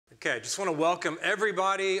Okay, just want to welcome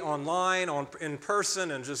everybody online, in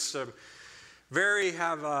person, and just very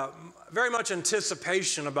much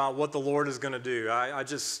anticipation about what the Lord is going to do.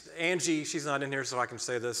 Angie, she's not in here, so I can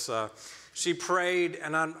say this. She prayed,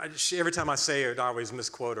 and every time I say it, I always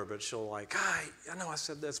misquote her, but she'll I know I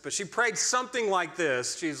said this, but she prayed something like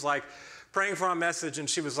this. She's like praying for our message, and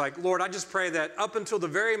she was like, Lord, I just pray that up until the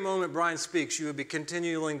very moment Bryan speaks, you would be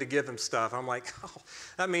continuing to give him stuff. I'm like, oh,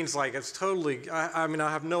 that means it's totally, I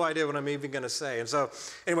have no idea what I'm even going to say. And so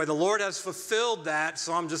anyway, the Lord has fulfilled that,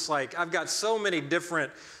 so I'm just I've got so many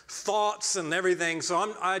different thoughts and everything, so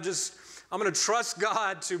I'm going to trust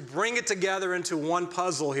God to bring it together into one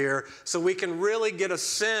puzzle here so we can really get a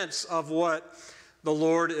sense of what the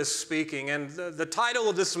Lord is speaking. And the title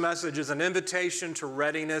of this message is An Invitation to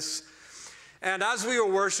Readiness. And as we were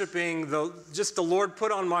worshiping, the Lord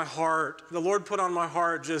put on my heart,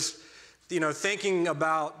 just, thinking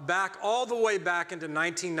about all the way back into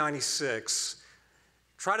 1996.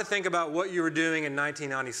 Try to think about what you were doing in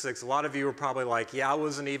 1996. A lot of you were probably like, yeah, I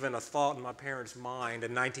wasn't even a thought in my parents' mind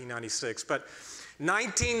in 1996. But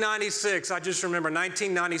 1996, I just remember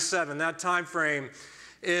 1997, that time frame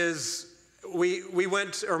is, we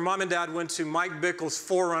went, or Mom and Dad went to Mike Bickle's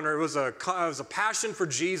Forerunner. It was a Passion for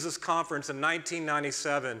Jesus conference in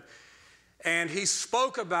 1997. And he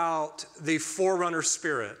spoke about the Forerunner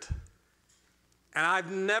spirit. And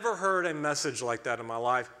I've never heard a message like that in my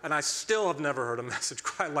life, and I still have never heard a message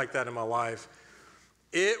quite like that in my life.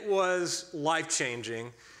 It was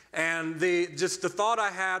life-changing, and the thought I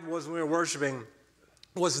had was when we were worshiping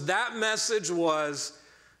was that message was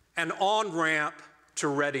an on-ramp to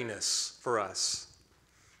readiness for us.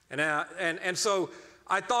 And so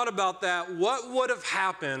I thought about that. What would have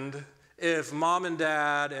happened if Mom and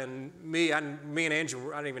Dad and me and Angie,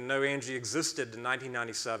 I didn't even know Angie existed in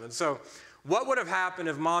 1997. So what would have happened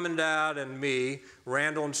if Mom and Dad and me,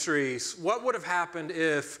 Randall and Shreese, what would have happened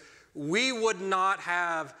if we would not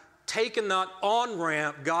have taken that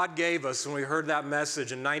on-ramp God gave us when we heard that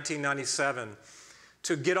message in 1997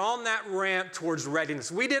 to get on that ramp towards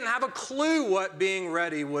readiness? We didn't have a clue what being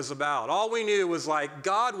ready was about. All we knew was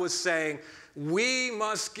God was saying, we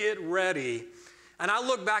must get ready. And I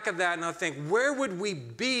look back at that and I think, where would we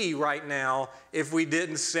be right now if we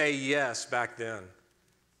didn't say yes back then?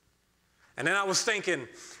 And then I was thinking,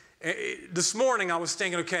 this morning I was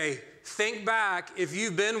thinking, okay, think back, if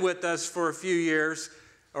you've been with us for a few years,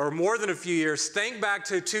 or more than a few years, think back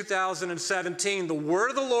to 2017. The word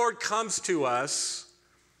of the Lord comes to us.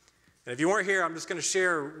 And if you weren't here, I'm just going to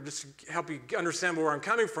share, just to help you understand where I'm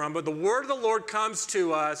coming from. But the word of the Lord comes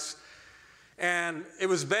to us, and it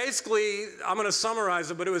was basically, I'm going to summarize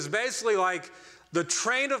it, but it was basically the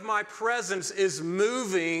train of my presence is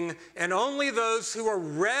moving, and only those who are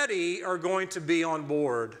ready are going to be on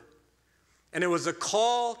board. And it was a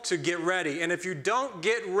call to get ready. And if you don't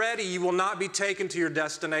get ready, you will not be taken to your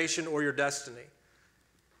destination or your destiny.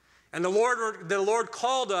 And the Lord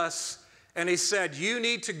called us, and He said, you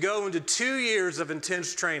need to go into 2 years of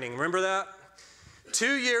intense training. Remember that?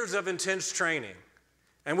 2 years of intense training.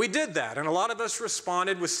 And we did that. And a lot of us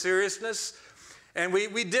responded with seriousness. And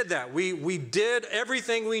we did that. We did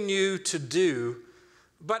everything we knew to do.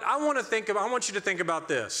 But I want you to think about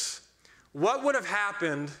this. What would have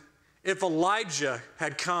happened if Elijah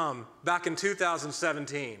had come back in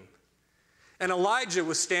 2017? And Elijah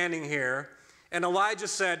was standing here, and Elijah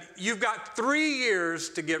said, you've got 3 years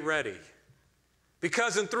to get ready.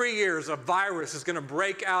 Because in 3 years, a virus is going to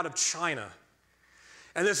break out of China.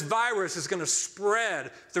 And this virus is going to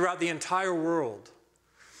spread throughout the entire world.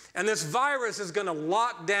 And this virus is going to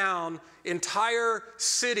lock down entire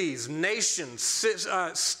cities, nations,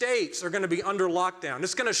 states are going to be under lockdown.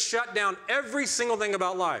 It's going to shut down every single thing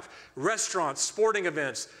about life. Restaurants, sporting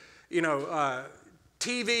events,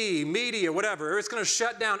 TV, media, whatever. It's going to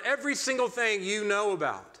shut down every single thing you know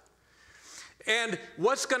about. And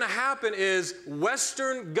what's going to happen is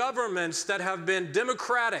Western governments that have been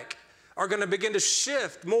democratic are going to begin to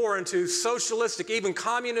shift more into socialistic, even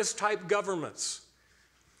communist-type governments.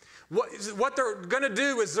 What they're going to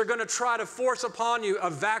do is they're going to try to force upon you a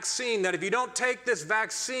vaccine that if you don't take this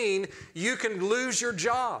vaccine, you can lose your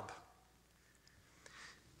job.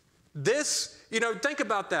 Think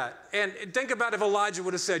about that. And think about if Elijah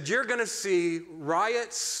would have said, you're going to see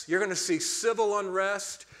riots, you're going to see civil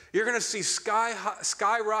unrest, you're going to see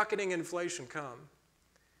skyrocketing inflation come.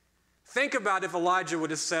 Think about if Elijah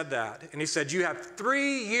would have said that. And he said, you have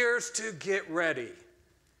 3 years to get ready.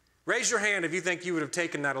 Raise your hand if you think you would have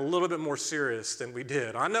taken that a little bit more serious than we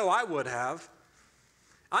did. I know I would have.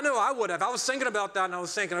 I was thinking about that, and I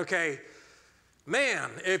was thinking, okay, Man,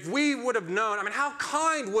 if we would have known, I mean, how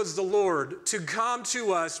kind was the Lord to come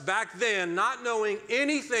to us back then, not knowing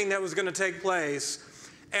anything that was going to take place,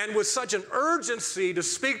 and with such an urgency to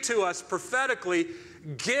speak to us prophetically,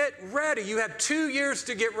 get ready. You have 2 years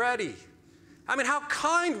to get ready. I mean, how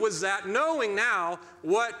kind was that, knowing now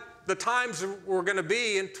what the times were going to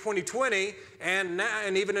be in 2020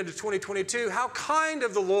 and even into 2022? How kind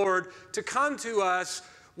of the Lord to come to us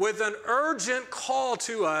with an urgent call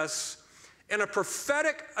to us in a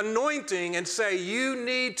prophetic anointing and say, you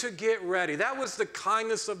need to get ready. That was the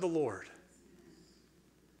kindness of the Lord.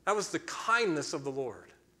 That was the kindness of the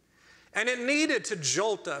Lord. And it needed to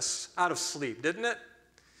jolt us out of sleep, didn't it?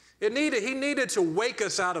 He needed to wake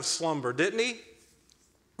us out of slumber, didn't he?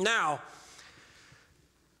 Now,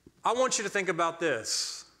 I want you to think about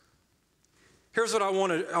this. Here's what I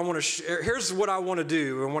want to share. Here's what I want to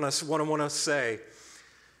do and what I want to say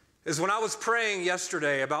is when I was praying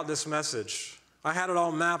yesterday about this message, I had it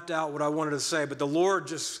all mapped out what I wanted to say, but the Lord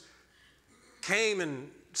just came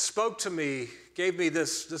and spoke to me, gave me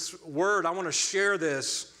this word. I want to share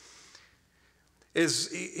this.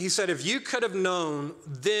 He said, if you could have known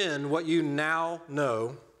then what you now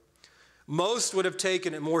know, most would have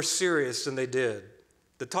taken it more serious than they did.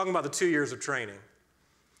 They're talking about the 2 years of training.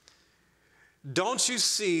 Don't you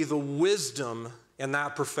see the wisdom in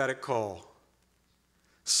that prophetic call?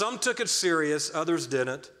 Some took it serious, others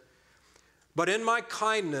didn't. But in my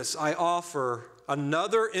kindness, I offer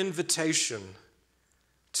another invitation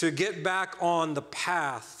to get back on the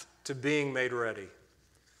path to being made ready.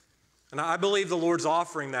 And I believe the Lord's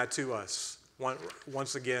offering that to us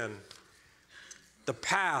once again. The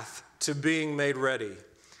path to being made ready.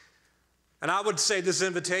 And I would say this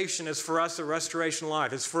invitation is for us at Restoration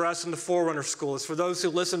Life. It's for us in the Forerunner School. It's for those who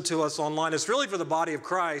listen to us online. It's really for the body of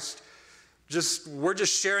Christ. We're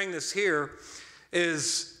just sharing this here.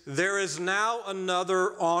 There is now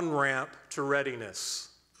another on-ramp to readiness.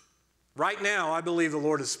 Right now, I believe the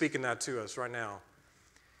Lord is speaking that to us right now.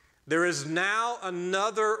 There is now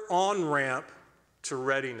another on-ramp to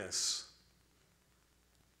readiness.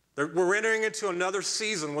 We're entering into another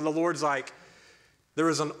season where the Lord's like, there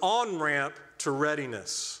is an on-ramp to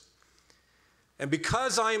readiness. And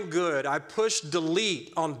because I am good, I push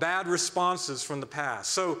delete on bad responses from the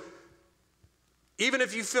past. So even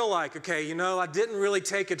if you feel like, okay, I didn't really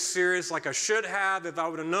take it serious like I should have, if I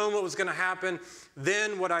would have known what was going to happen,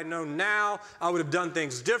 then what I know now, I would have done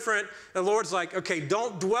things different. The Lord's like, okay,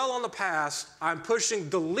 don't dwell on the past. I'm pushing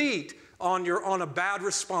delete on a bad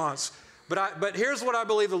response. But here's what I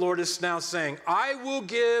believe the Lord is now saying. I will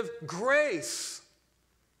give grace.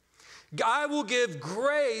 I will give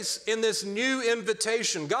grace in this new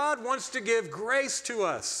invitation. God wants to give grace to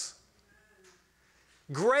us.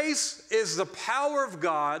 Grace is the power of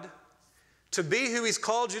God to be who He's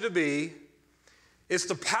called you to be. It's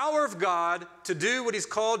the power of God to do what He's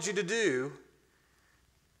called you to do.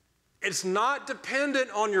 It's not dependent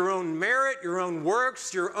on your own merit, your own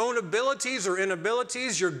works, your own abilities or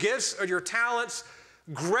inabilities, your gifts or your talents.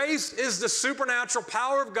 Grace is the supernatural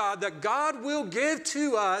power of God that God will give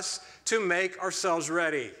to us to make ourselves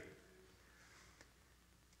ready.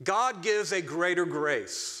 God gives a greater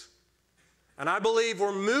grace. And I believe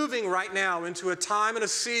we're moving right now into a time and a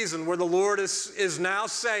season where the Lord is now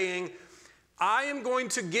saying, I am going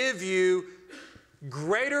to give you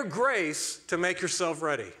greater grace to make yourself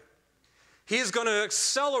ready. He is going to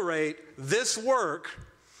accelerate this work.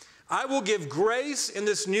 I will give grace in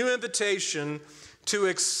this new invitation to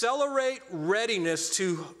accelerate readiness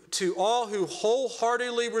to all who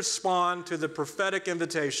wholeheartedly respond to the prophetic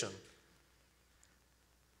invitation.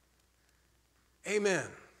 Amen.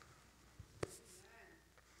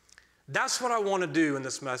 That's what I want to do in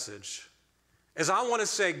this message, is I want to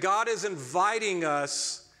say God is inviting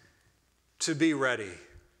us to be ready.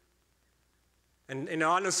 And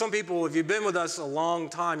I know some people, if you've been with us a long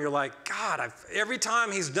time, you're like, God, every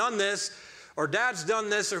time He's done this, or Dad's done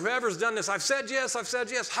this, or whoever's done this, I've said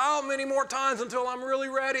yes. How many more times until I'm really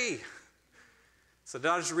ready? So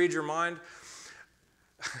did I just read your mind?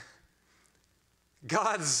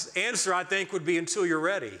 God's answer, I think, would be until you're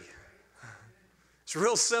ready. It's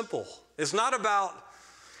real simple. It's not about,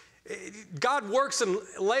 God works in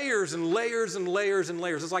layers and layers and layers and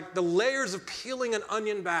layers. It's like the layers of peeling an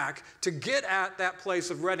onion back to get at that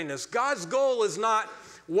place of readiness. God's goal is not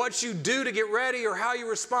what you do to get ready or how you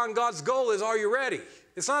respond. God's goal is, are you ready?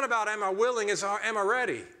 It's not about am I willing, it's am I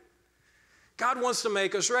ready? God wants to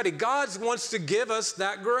make us ready. God wants to give us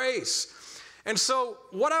that grace. And so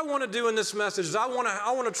what I want to do in this message is I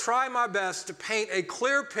want to try my best to paint a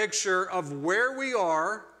clear picture of where we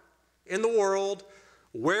are in the world,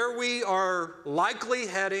 where we are likely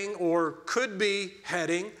heading or could be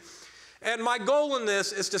heading. And my goal in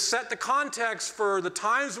this is to set the context for the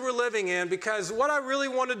times we're living in, because what I really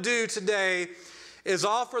want to do today is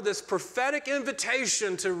offer this prophetic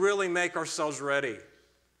invitation to really make ourselves ready.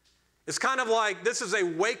 It's kind of like this is a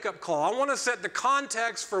wake-up call. I want to set the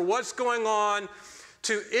context for what's going on,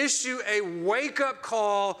 to issue a wake-up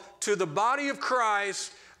call to the body of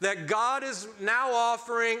Christ that God is now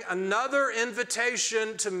offering another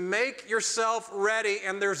invitation to make yourself ready,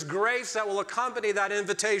 and there's grace that will accompany that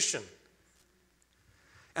invitation.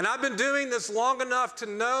 And I've been doing this long enough to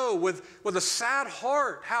know with a sad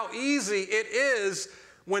heart how easy it is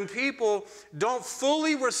when people don't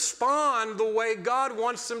fully respond the way God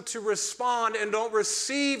wants them to respond and don't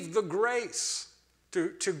receive the grace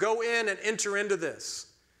to go in and enter into this.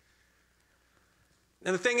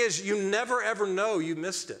 And the thing is, you never ever know you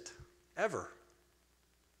missed it, ever.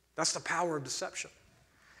 That's the power of deception.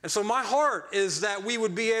 And so my heart is that we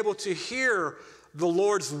would be able to hear the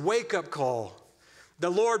Lord's wake-up call. The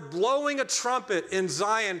Lord blowing a trumpet in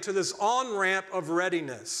Zion to this on-ramp of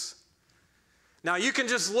readiness. Now, you can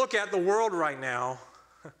just look at the world right now.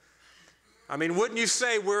 I mean, wouldn't you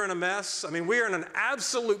say we're in a mess? I mean, we are in an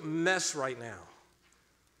absolute mess right now.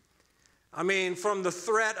 I mean, from the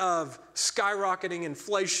threat of skyrocketing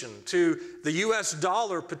inflation to the U.S.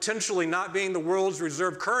 dollar potentially not being the world's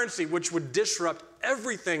reserve currency, which would disrupt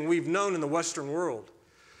everything we've known in the Western world,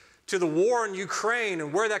 to the war in Ukraine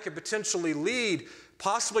and where that could potentially lead,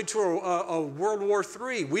 possibly to a World War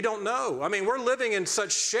III. We don't know. I mean, we're living in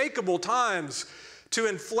such shakeable times, to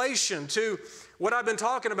inflation, to what I've been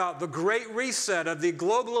talking about, the great reset of the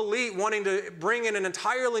global elite wanting to bring in an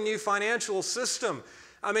entirely new financial system.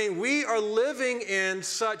 I mean, we are living in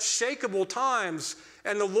such shakeable times,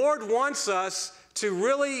 and the Lord wants us to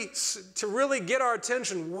really get our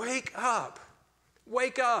attention. Wake up.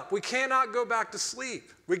 Wake up. We cannot go back to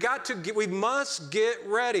sleep. We must get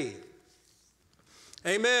ready.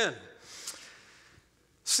 Amen.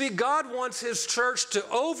 See, God wants His church to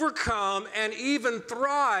overcome and even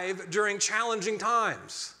thrive during challenging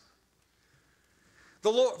times.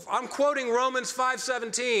 I'm quoting Romans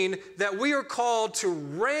 5:17, that we are called to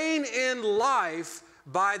reign in life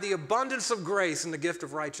by the abundance of grace and the gift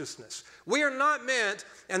of righteousness. We are not meant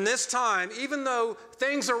in this time, even though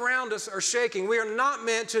things around us are shaking, we are not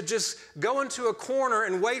meant to just go into a corner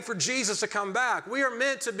and wait for Jesus to come back. We are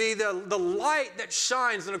meant to be the light that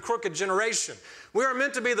shines in a crooked generation. We are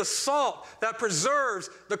meant to be the salt that preserves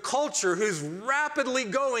the culture who's rapidly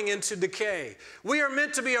going into decay. We are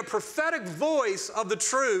meant to be a prophetic voice of the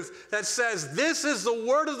truth that says, this is the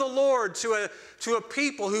word of the Lord to a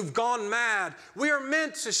people who've gone mad. We are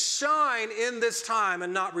meant to shine in this time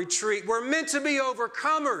and not retreat. We're meant to be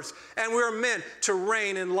overcomers, and we're meant to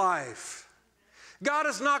reign in life. God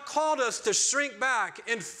has not called us to shrink back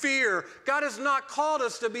in fear. God has not called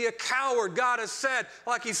us to be a coward. God has said,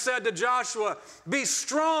 like He said to Joshua, be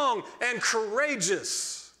strong and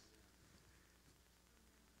courageous.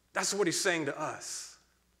 That's what He's saying to us.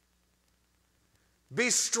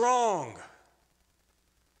 Be strong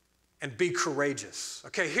and be courageous.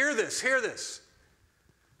 Okay, hear this, hear this.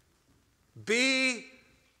 Be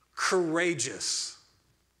courageous.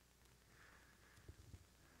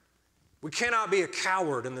 We cannot be a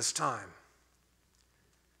coward in this time.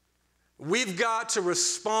 We've got to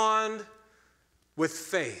respond with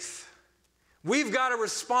faith. We've got to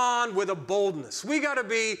respond with a boldness. We've got to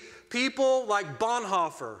be people like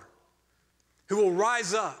Bonhoeffer, who will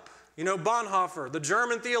rise up. You know, Bonhoeffer, the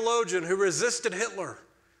German theologian who resisted Hitler.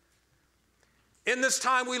 In this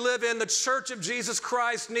time we live in, the Church of Jesus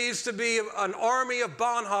Christ needs to be an army of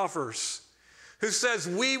Bonhoeffers who says,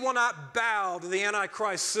 we will not bow to the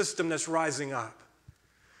Antichrist system that's rising up.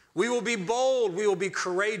 We will be bold. We will be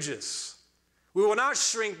courageous. We will not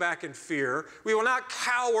shrink back in fear. We will not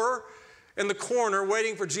cower in the corner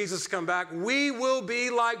waiting for Jesus to come back. We will be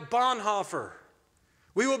like Bonhoeffer.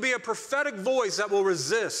 We will be a prophetic voice that will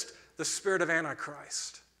resist the spirit of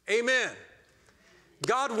Antichrist. Amen.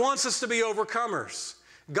 God wants us to be overcomers.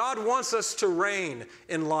 God wants us to reign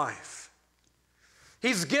in life.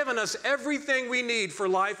 He's given us everything we need for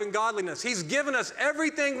life and godliness. He's given us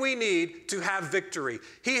everything we need to have victory.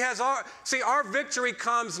 Our victory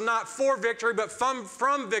comes not for victory, but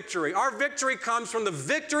from victory. Our victory comes from the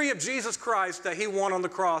victory of Jesus Christ that He won on the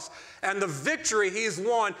cross. And the victory He's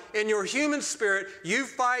won in your human spirit, you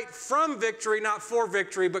fight from victory, not for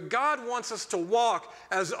victory. But God wants us to walk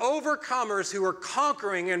as overcomers who are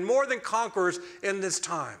conquering and more than conquerors in this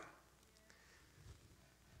time.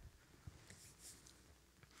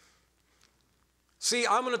 See,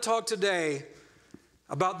 I'm going to talk today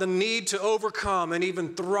about the need to overcome and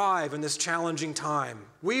even thrive in this challenging time.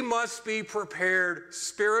 We must be prepared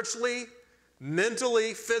spiritually,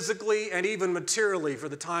 mentally, physically, and even materially for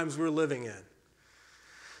the times we're living in.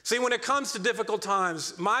 See, when it comes to difficult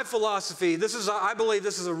times, my philosophy, I believe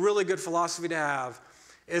this is a really good philosophy to have,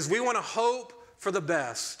 is we want to hope for the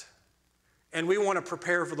best and we want to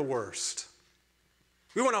prepare for the worst.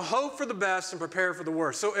 We want to hope for the best and prepare for the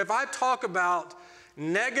worst. So if I talk about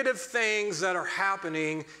negative things that are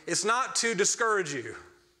happening, it's not to discourage you.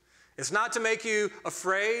 It's not to make you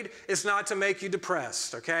afraid. It's not to make you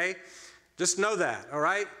depressed, okay? Just know that, all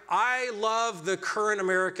right? I love the current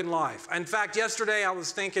American life. In fact, yesterday I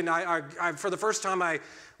was thinking, for the first time I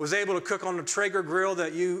was able to cook on the Traeger grill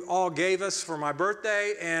that you all gave us for my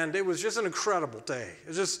birthday, and it was just an incredible day. It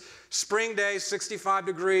was just spring day, 65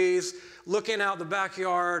 degrees, looking out the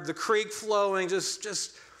backyard, the creek flowing, just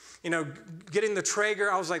getting the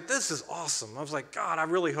Traeger. I was like, this is awesome. I was like, God, I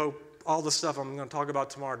really hope all the stuff I'm going to talk about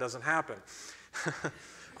tomorrow doesn't happen.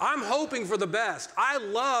 I'm hoping for the best. I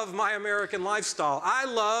love my American lifestyle. I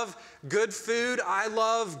love good food. I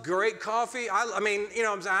love great coffee. I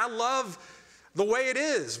love the way it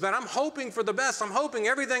is, but I'm hoping for the best. I'm hoping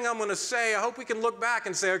everything I'm going to say, I hope we can look back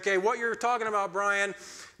and say, okay, what you're talking about, Bryan,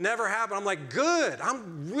 never happened. I'm like, good.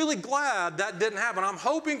 I'm really glad that didn't happen. I'm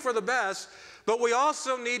hoping for the best, but we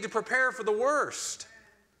also need to prepare for the worst.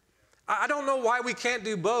 I don't know why we can't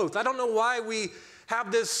do both. I don't know why we have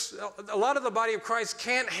this, a lot of the body of Christ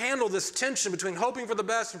can't handle this tension between hoping for the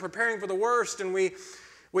best and preparing for the worst, and we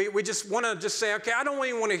just want to just say, okay, I don't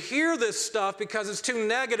even want to hear this stuff because it's too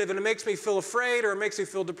negative and it makes me feel afraid or it makes me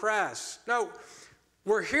feel depressed. No,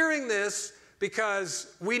 we're hearing this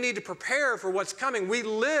because we need to prepare for what's coming. We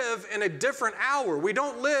live in a different hour. We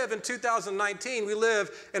don't live in 2019. We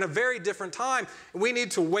live in a very different time, and we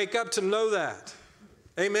need to wake up to know that.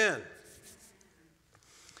 Amen.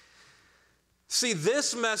 See,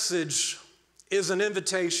 this message is an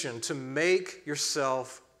invitation to make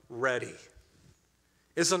yourself ready.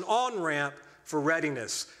 It's an on-ramp for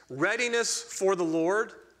readiness. Readiness for the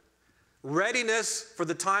Lord, readiness for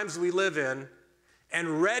the times we live in,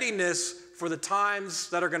 and readiness for the times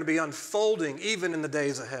that are going to be unfolding even in the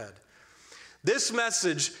days ahead. This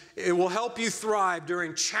message, it will help you thrive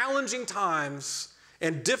during challenging times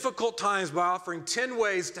and difficult times by offering 10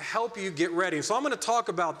 ways to help you get ready. So I'm going to talk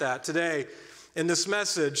about that today. In this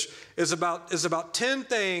message is about 10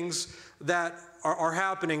 things that are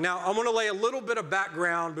happening. Now, I'm going to lay a little bit of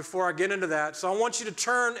background before I get into that. So I want you to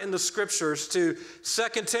turn in the scriptures to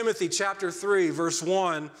 2 Timothy chapter 3, verse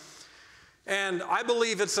 1. And I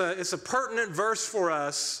believe it's a pertinent verse for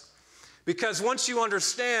us because once you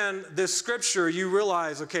understand this scripture, you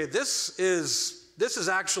realize, okay, this is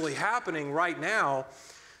actually happening right now.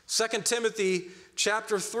 2 Timothy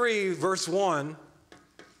chapter 3, verse 1.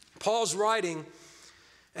 Paul's writing,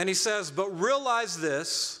 and he says, but realize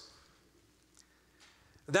this,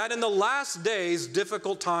 that in the last days,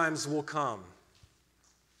 difficult times will come.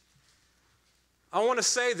 I want to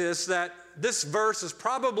say this, that this verse has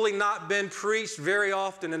probably not been preached very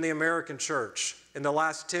often in the American church in the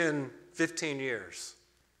last 10, 15 years.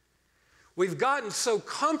 We've gotten so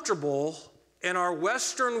comfortable in our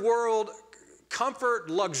Western world comfort,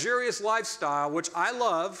 luxurious lifestyle, which I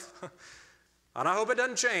love, and I hope it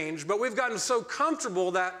doesn't change, but we've gotten so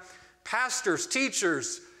comfortable that pastors,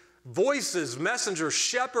 teachers, voices, messengers,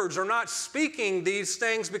 shepherds are not speaking these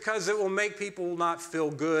things because it will make people not feel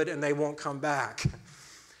good and they won't come back.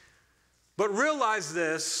 But realize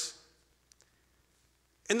this,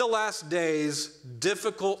 in the last days,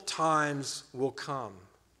 difficult times will come.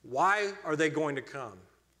 Why are they going to come?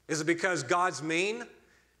 Is it because God's mean?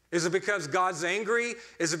 Is it because God's angry?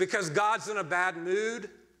 Is it because God's in a bad mood?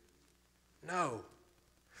 No.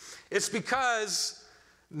 It's because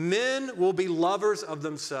men will be lovers of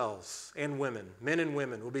themselves and women. Men and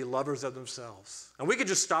women will be lovers of themselves. And we could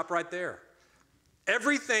just stop right there.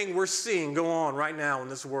 Everything we're seeing go on right now in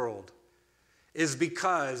this world is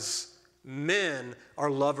because men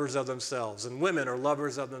are lovers of themselves and women are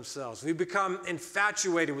lovers of themselves. We become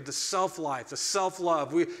infatuated with the self-life, the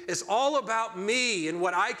self-love. It's all about me and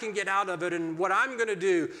what I can get out of it and what I'm going to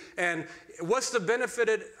do and what's the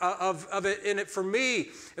benefit of it in it for me.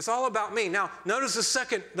 It's all about me. Now, notice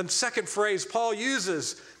the second phrase Paul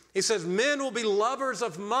uses. He says, men will be lovers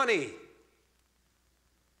of money.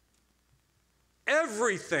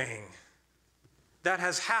 Everything that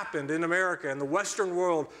has happened in America and the Western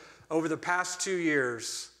world over the past 2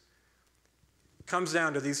 years comes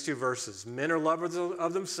down to these two verses. Men are lovers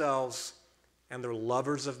of themselves and they're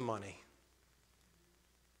lovers of money.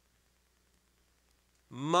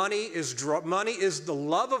 Money is the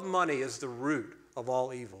love of money is the root of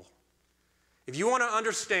all evil. If you want to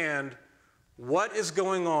understand what is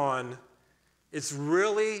going on, it's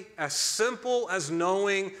really as simple as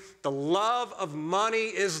knowing the love of money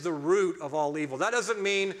is the root of all evil. That doesn't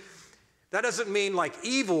mean like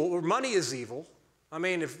evil or money is evil. I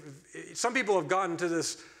mean, if some people have gotten to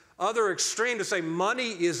this other extreme to say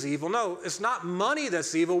money is evil. No, it's not money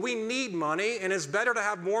that's evil. We need money, and it's better to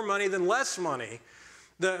have more money than less money.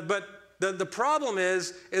 But the problem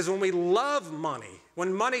is when we love money,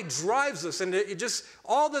 when money drives us, and it just,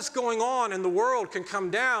 all that's going on in the world can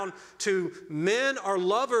come down to men are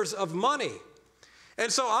lovers of money.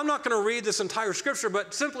 And so I'm not going to read this entire scripture,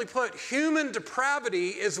 but simply put, human depravity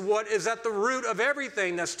is what is at the root of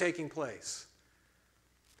everything that's taking place.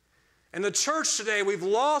 In the church today, we've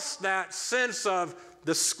lost that sense of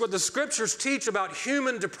the scriptures teach about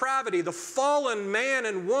human depravity, the fallen man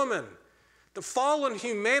and woman, the fallen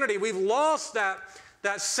humanity. We've lost that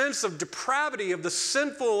sense of depravity, of the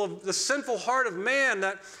sinful heart of man,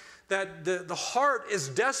 that the heart is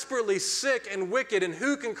desperately sick and wicked, and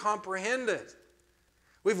who can comprehend it?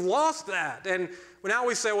 We've lost that. And now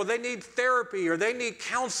we say, well, they need therapy or they need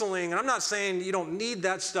counseling. And I'm not saying you don't need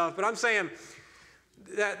that stuff, but I'm saying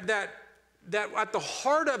that at the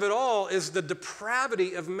heart of it all is the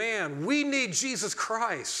depravity of man. We need Jesus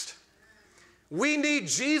Christ. We need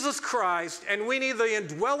Jesus Christ, and we need the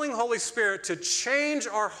indwelling Holy Spirit to change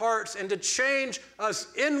our hearts and to change us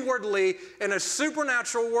inwardly in a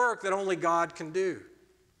supernatural work that only God can do.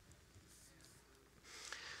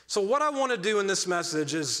 So what I want to do in this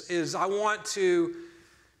message is I want to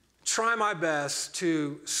try my best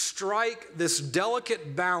to strike this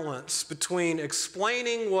delicate balance between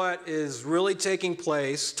explaining what is really taking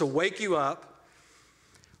place to wake you up,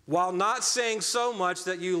 while not saying so much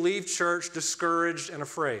that you leave church discouraged and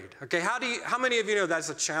afraid. Okay, how many of you know that's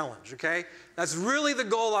a challenge, okay? That's really the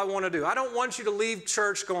goal I want to do. I don't want you to leave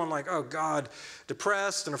church going like, oh God,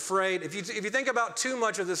 depressed and afraid. If you think about too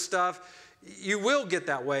much of this stuff, you will get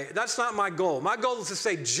that way. That's not my goal. My goal is to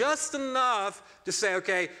say just enough to say,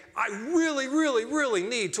 okay, I really, really, really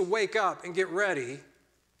need to wake up and get ready.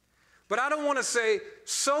 But I don't want to say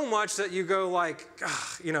so much that you go like,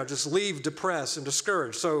 just leave depressed and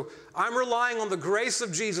discouraged. So I'm relying on the grace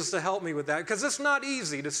of Jesus to help me with that, because it's not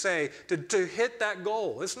easy to say, to hit that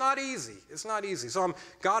goal. It's not easy. It's not easy. So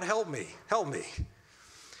God, help me. Help me.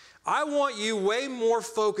 I want you way more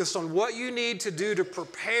focused on what you need to do to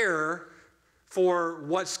prepare for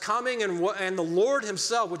what's coming and the Lord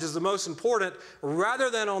himself, which is the most important, rather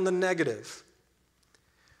than on the negative.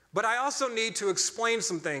 But I also need to explain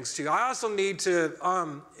some things to you. I also need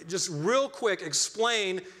to just real quick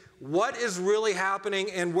explain what is really happening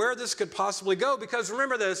and where this could possibly go. Because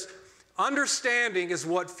remember this, understanding is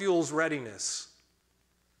what fuels readiness.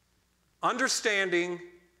 Understanding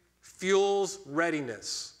fuels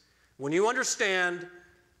readiness. When you understand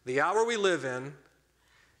the hour we live in,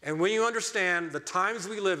 and when you understand the times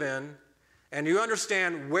we live in, and you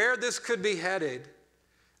understand where this could be headed,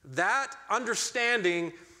 that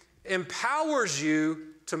understanding empowers you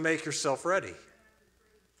to make yourself ready.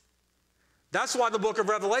 That's why the book of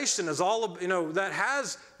Revelation is all of, that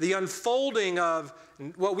has the unfolding of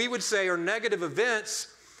what we would say are negative events.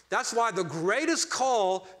 That's why the greatest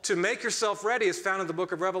call to make yourself ready is found in the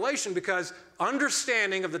book of Revelation, because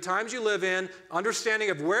understanding of the times you live in, understanding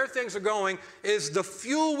of where things are going, is the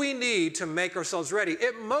fuel we need to make ourselves ready.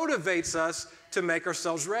 It motivates us to make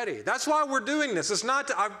ourselves ready. That's why we're doing this. It's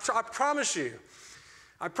not, I promise you,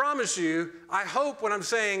 I hope what I'm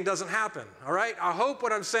saying doesn't happen, all right? I hope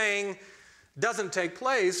what I'm saying doesn't take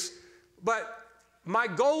place, but my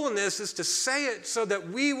goal in this is to say it so that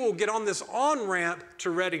we will get on this on-ramp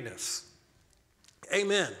to readiness.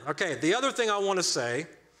 Amen. Okay, the other thing I want to say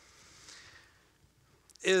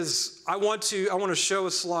is I want to show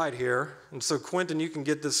a slide here. And so Quentin, you can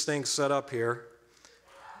get this thing set up here.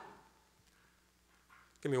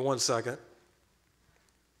 Give me 1 second.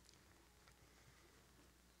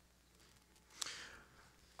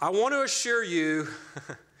 I want to assure you,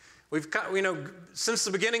 since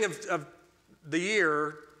the beginning of the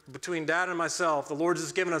year, between Dad and myself, the Lord's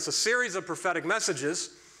just given us a series of prophetic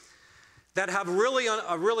messages that have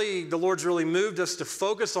the Lord's really moved us to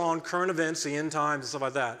focus on current events, the end times, and stuff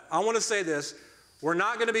like that. I want to say this. We're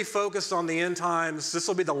not going to be focused on the end times. This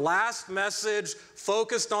will be the last message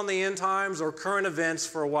focused on the end times or current events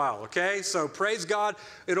for a while, okay? So praise God.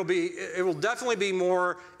 It will definitely be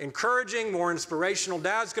more encouraging, more inspirational.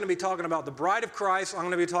 Dad's going to be talking about the bride of Christ. I'm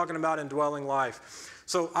going to be talking about indwelling life.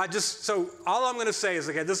 So all I'm going to say is,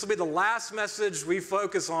 okay, this will be the last message we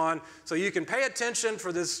focus on, so you can pay attention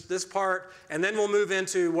for this part, and then we'll move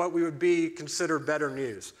into what we would be considered better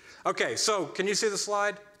news. Okay, so can you see the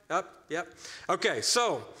slide? Up, yep. Okay,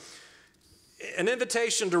 so an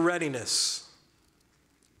invitation to readiness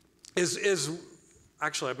is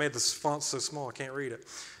actually, I made this font so small I can't read it.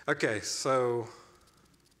 Okay, so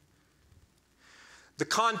the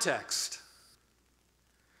context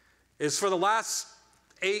is for the last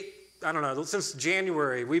since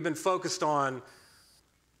January, we've been focused on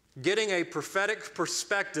getting a prophetic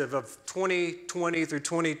perspective of 2020 through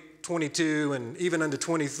 2022 and even into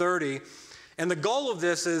 2030. And the goal of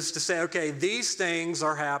this is to say, okay, these things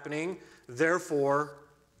are happening, therefore,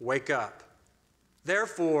 wake up.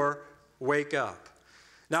 Therefore, wake up.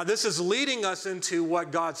 Now, this is leading us into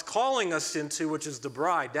what God's calling us into, which is the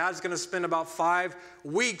bride. Dad's going to spend about 5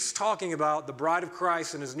 weeks talking about the bride of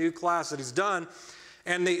Christ in his new class that he's done.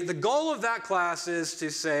 And the goal of that class is to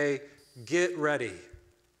say, get ready.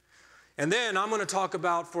 And then I'm going to talk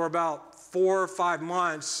about for about 4 or 5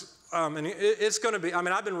 months, and it's going to be,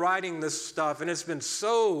 I've been writing this stuff, and it's been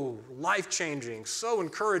so life-changing, so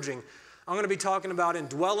encouraging. I'm going to be talking about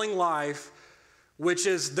indwelling life, which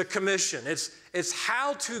is the commission. It's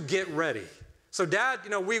how to get ready. So Dad,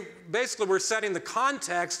 we're setting the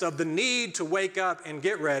context of the need to wake up and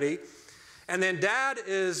get ready. And then Dad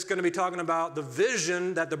is going to be talking about the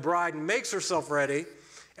vision that the bride makes herself ready.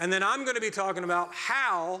 And then I'm going to be talking about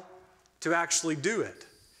how to actually do it.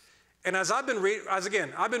 And I've been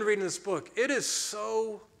reading this book. It is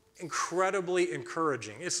so incredibly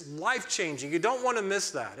encouraging. It's life-changing. You don't want to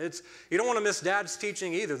miss that. You don't want to miss Dad's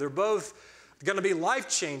teaching either. They're both going to be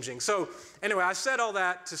life-changing. So anyway, I said all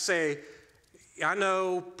that to say, I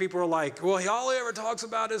know people are like, well, all he ever talks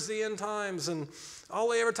about is the end times, and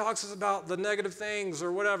all he ever talks is about the negative things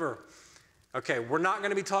or whatever. Okay, we're not going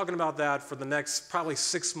to be talking about that for the next probably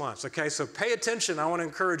 6 months, okay? So pay attention. I want to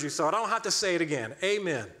encourage you so I don't have to say it again.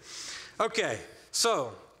 Amen. Okay,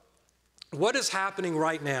 so what is happening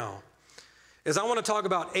right now is I want to talk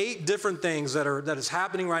about 8 different things that is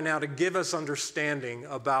happening right now to give us understanding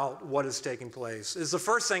about what is taking place. The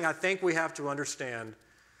first thing I think we have to understand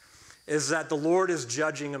is that the Lord is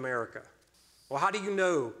judging America. Well, how do you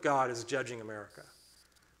know God is judging America?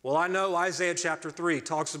 Well, I know Isaiah chapter 3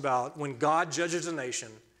 talks about when God judges a nation,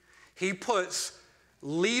 he puts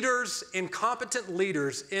leaders, incompetent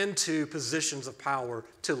leaders, into positions of power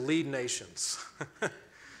to lead nations.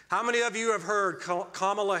 How many of you have heard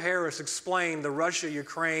Kamala Harris explain the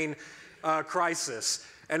Russia-Ukraine crisis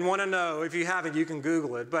and want to know? If you haven't, you can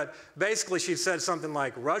Google it. But basically, she said something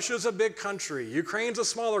like, Russia's a big country, Ukraine's a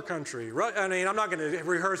smaller country. I'm not going to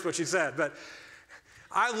rehearse what she said, but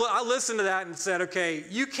I listened to that and said, okay,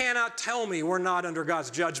 you cannot tell me we're not under God's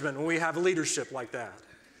judgment when we have leadership like that.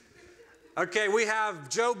 Okay, we have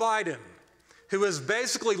Joe Biden, who has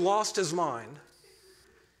basically lost his mind.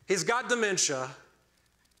 He's got dementia,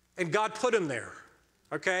 and God put him there,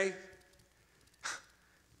 okay?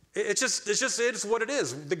 It's what it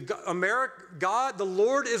is. The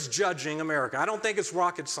Lord is judging America. I don't think it's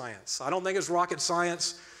rocket science. I don't think it's rocket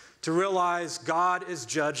science to realize God is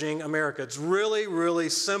judging America. It's really, really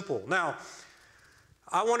simple. Now,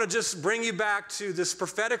 I want to just bring you back to this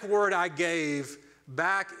prophetic word I gave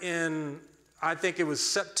back in, I think it was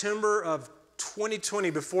September of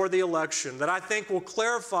 2020, before the election, that I think will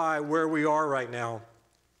clarify where we are right now.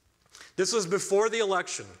 This was before the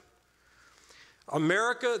election.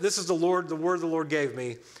 America, this is the word the Lord gave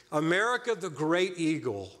me. America, the great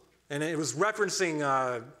eagle. And it was referencing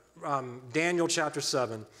Daniel chapter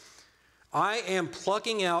 7. I am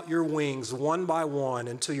plucking out your wings one by one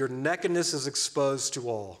until your nakedness is exposed to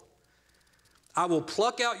all. I will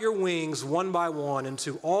pluck out your wings one by one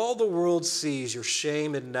until all the world sees your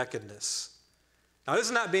shame and nakedness. Now,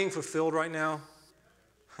 isn't that being fulfilled right now?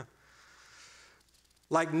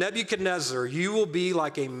 Like Nebuchadnezzar, you will be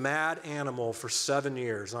like a mad animal for 7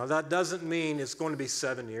 years. Now, that doesn't mean it's going to be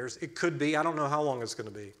 7 years. It could be. I don't know how long it's going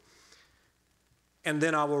to be. And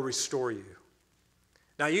then I will restore you.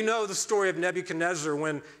 Now, you know the story of Nebuchadnezzar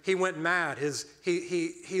when he went mad.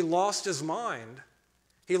 He lost his mind.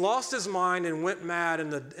 He lost his mind and went mad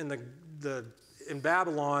in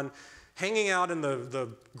Babylon, hanging out in the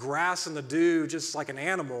grass and the dew just like an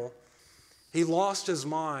animal. He lost his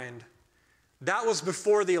mind. That was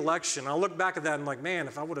before the election. I look back at that and I'm like, man,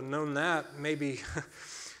 if I would have known that, maybe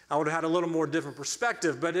I would have had a little more different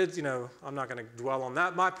perspective. But I'm not going to dwell on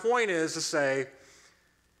that. My point is to say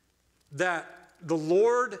that the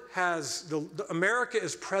Lord America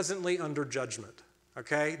is presently under judgment.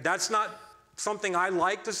 Okay, that's not something I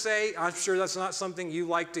like to say. I'm sure that's not something you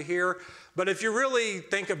like to hear. But if you really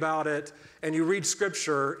think about it and you read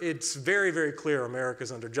Scripture, it's very, very clear America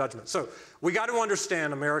is under judgment. So we got to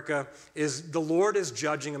understand the Lord is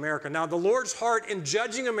judging America. Now, the Lord's heart in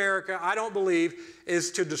judging America, I don't believe, is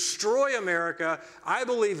to destroy America. I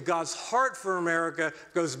believe God's heart for America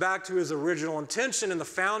goes back to his original intention in the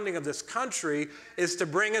founding of this country, is to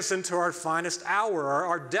bring us into our finest hour,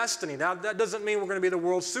 our destiny. Now, that doesn't mean we're going to be the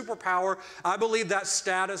world's superpower. I believe that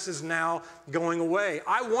status is now going away.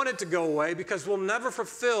 I want it to go away because we'll never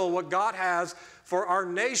fulfill what God has for our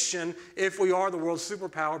nation if we are the world's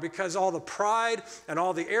superpower, because all the pride and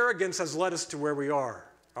all the arrogance has led us to where we are.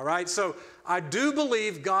 All right? So I do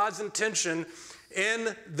believe God's intention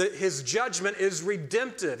in his judgment is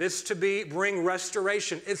redemptive. It's to bring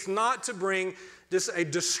restoration. It's not to bring a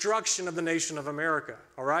destruction of the nation of America.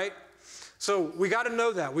 All right? So we got to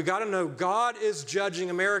know that. We got to know God is judging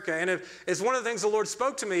America. And if it's one of the things the Lord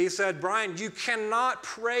spoke to me, he said, Bryan, you cannot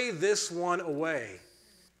pray this one away.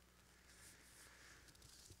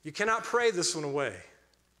 You cannot pray this one away.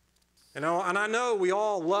 You know, and I know we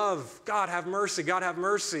all love God have mercy, God have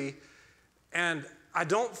mercy. And I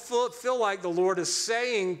don't feel like the Lord is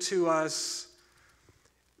saying to us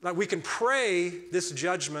that we can pray this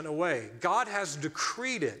judgment away. God has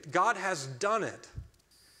decreed it. God has done it.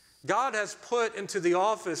 God has put into the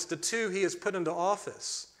office the two he has put into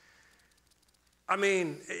office. I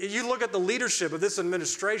mean, you look at the leadership of this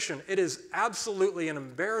administration, it is absolutely an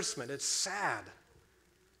embarrassment. It's sad.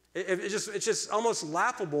 It's just almost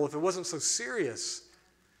laughable if it wasn't so serious.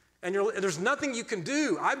 And there's nothing you can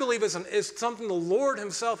do. I believe it's something the Lord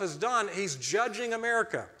himself has done. He's judging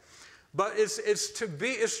America. But it's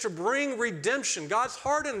to bring redemption. God's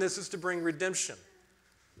heart in this is to bring redemption.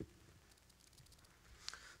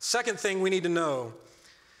 Second thing we need to know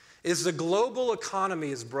is the global economy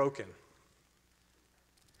is broken.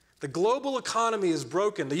 The global economy is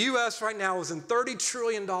broken. The U.S. right now is in $30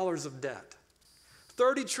 trillion of debt.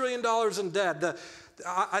 $30 trillion in debt.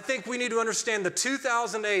 I think we need to understand the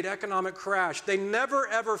 2008 economic crash. They never,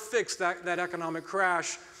 ever fixed that economic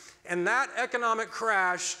crash. And that economic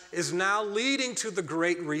crash is now leading to the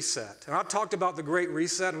Great Reset. And I've talked about the Great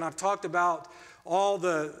Reset, and I've talked about all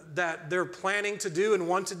that they're planning to do and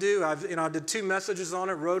want to do. I did 2 messages on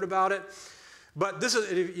it, wrote about it. But this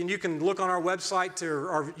is, and you can look on our website to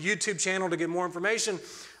our YouTube channel to get more information.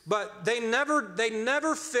 But they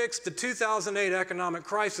never fixed the 2008 economic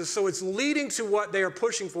crisis, so it's leading to what they are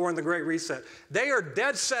pushing for in the Great Reset. They are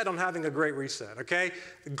dead set on having a Great Reset, okay?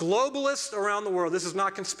 Globalists around the world, this is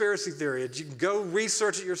not conspiracy theory. You can go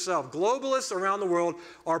research it yourself. Globalists around the world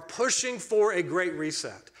are pushing for a Great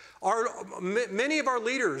Reset. Many of our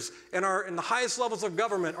leaders in the highest levels of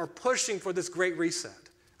government are pushing for this Great Reset,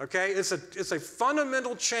 okay? It's a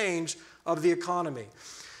fundamental change of the economy.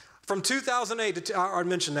 From 2008, I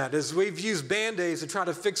mentioned that, is we've used Band-Aids to try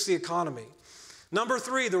to fix the economy. Number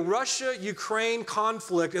 3, the Russia-Ukraine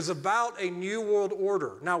conflict is about a new world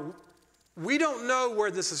order. Now, we don't know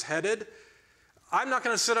where this is headed. I'm not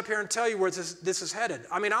going to sit up here and tell you where this is headed.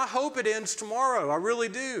 I mean, I hope it ends tomorrow. I really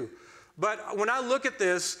do. But when I look at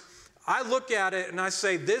this, I look at it and I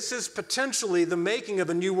say, this is potentially the making of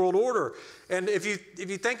a new world order. And if you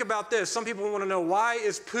think about this, some people want to know, why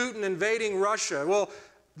is Putin invading Russia? Well,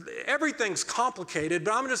 everything's complicated,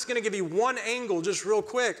 but I'm just going to give you one angle just real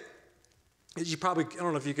quick. I don't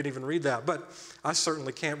know if you could even read that, but I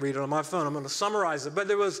certainly can't read it on my phone. I'm going to summarize it. But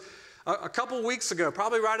there was a couple weeks ago,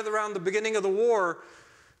 probably right around the beginning of the war,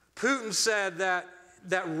 Putin said that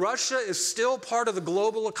Russia is still part of the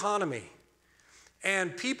global economy,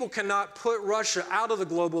 and people cannot put Russia out of the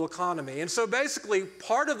global economy. And so basically,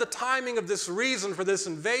 part of the timing of this reason for this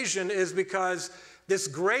invasion is because this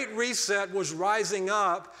Great Reset was rising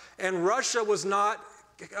up, and Russia was not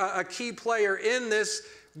a key player in this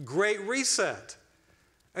Great Reset.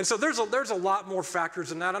 And so there's a lot more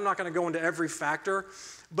factors in that. I'm not going to go into every factor,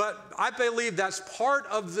 but I believe that's part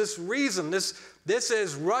of this reason. This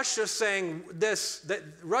is Russia saying this, that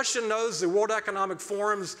Russia knows the World Economic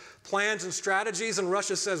Forum's plans and strategies, and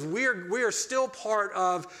Russia says we are still part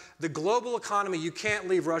of the global economy. You can't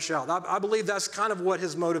leave Russia out. I believe that's kind of what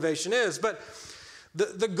his motivation is. But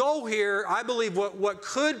the goal here, I believe what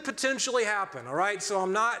could potentially happen, all right? So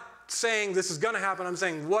I'm not saying this is going to happen. I'm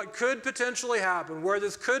saying what could potentially happen, where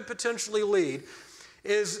this could potentially lead,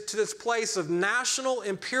 is to this place of national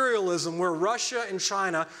imperialism where Russia and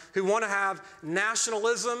China, who want to have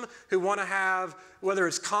nationalism, who want to have, whether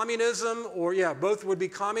it's communism or, both would be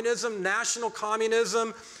communism, national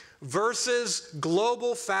communism, versus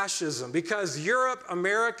global fascism, because Europe,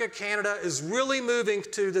 America, Canada is really moving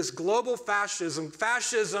to this global fascism.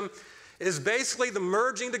 Fascism is basically the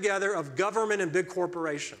merging together of government and big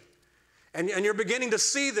corporation. And you're beginning to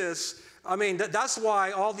see this. I mean, that's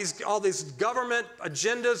why all these government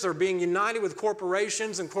agendas are being united with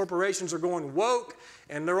corporations, and corporations are going woke,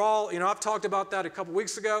 and they're all, I've talked about that a couple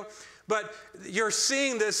weeks ago. But you're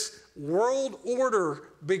seeing this world order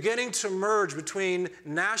beginning to merge between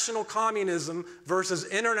national communism versus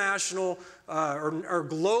international or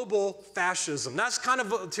global fascism. That's kind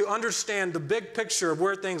of to understand the big picture of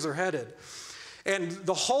where things are headed. And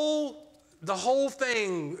the whole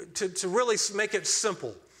thing, to really make it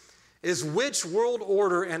simple, is which world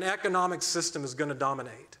order and economic system is going to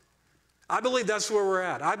dominate. I believe that's where we're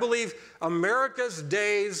at. I believe America's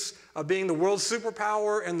days of being the world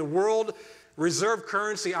superpower and the world reserve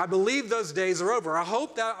currency, I believe those days are over. I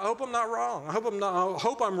hope I'm not wrong. I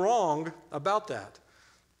hope I'm wrong about that.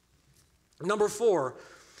 Number 4,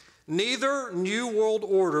 neither new world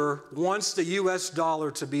order wants the U.S.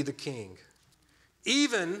 dollar to be the king.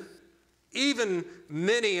 Even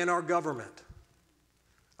many in our government.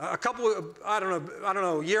 A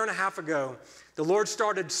year and a half ago, the Lord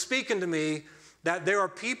started speaking to me that there are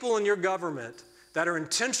people in your government that are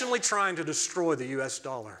intentionally trying to destroy the U.S.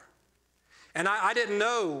 dollar. And I didn't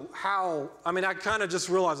know how. I kind of just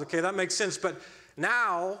realized, okay, that makes sense. But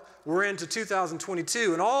now we're into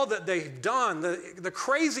 2022, and all that they've done, the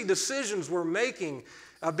crazy decisions we're making,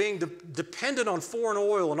 being dependent on foreign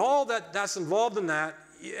oil and all that's involved in that,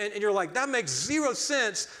 and you're like, that makes zero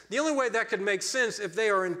sense. The only way that could make sense if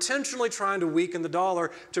they are intentionally trying to weaken the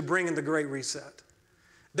dollar to bring in the Great Reset.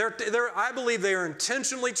 I believe they are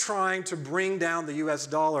intentionally trying to bring down the U.S.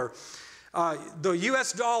 dollar. The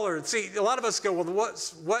U.S. dollar, see, a lot of us go, well,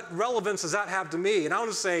 what relevance does that have to me? And I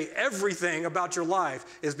want to say everything about your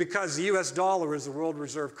life is because the U.S. dollar is the world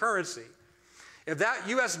reserve currency. If that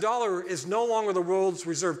U.S. dollar is no longer the world's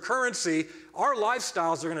reserve currency, our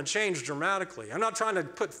lifestyles are going to change dramatically. I'm not trying to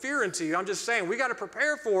put fear into you. I'm just saying we got to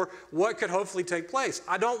prepare for what could hopefully take place.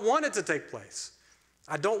 I don't want it to take place.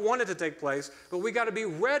 But we got to be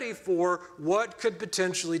ready for what could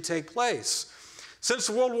potentially take place. Since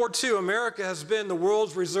World War II, America has been the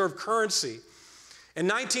world's reserve currency. In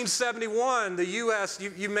 1971, the U.S.,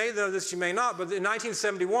 you may know this, you may not, but in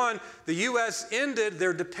 1971, the U.S. ended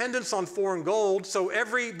their dependence on foreign gold. So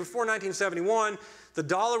before 1971, the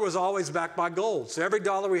dollar was always backed by gold. So every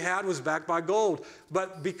dollar we had was backed by gold.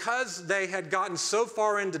 But because they had gotten so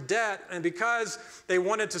far into debt and because they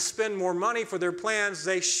wanted to spend more money for their plans,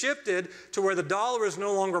 they shifted to where the dollar is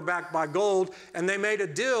no longer backed by gold, and they made a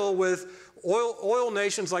deal with oil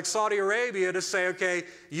nations like Saudi Arabia to say, okay,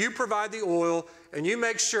 you provide the oil and you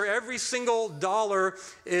make sure every single dollar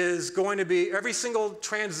is going to be, every single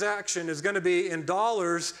transaction is going to be in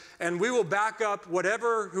dollars, and we will back up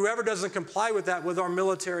whoever doesn't comply with that with our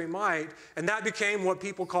military might. And that became what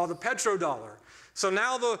people call the petrodollar. So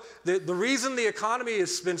now the reason the economy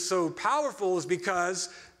has been so powerful is because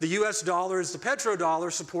the U.S. dollar is the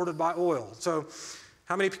petrodollar supported by oil. So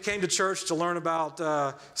how many came to church to learn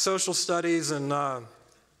about social studies? And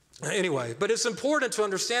anyway, but it's important to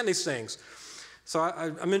understand these things. So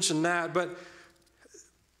I mentioned that, but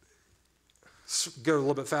go a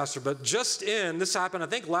little bit faster. But this happened, I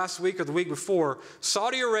think, last week or the week before.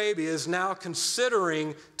 Saudi Arabia is now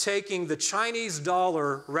considering taking the Chinese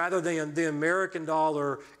dollar rather than the American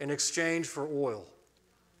dollar in exchange for oil.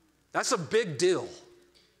 That's a big deal.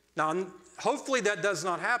 Now, hopefully that does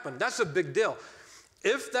not happen. That's a big deal.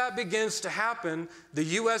 If that begins to happen, the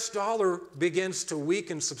U.S. dollar begins to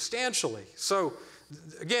weaken substantially. So,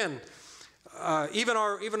 again, even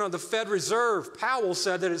the Fed Reserve, Powell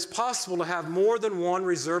said that it's possible to have more than one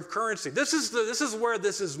reserve currency. This is where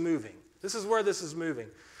this is moving.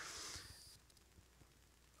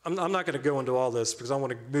 I'm not going to go into all this because I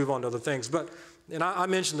want to move on to other things. But I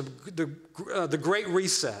mentioned the Great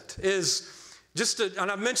Reset is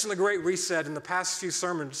and I've mentioned the Great Reset in the past few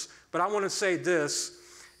sermons. But I want to say this,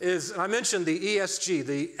 I mentioned the ESG,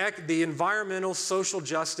 the Environmental, Social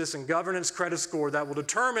Justice, and Governance Credit Score that will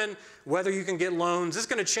determine whether you can get loans. This is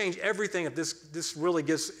going to change everything if this really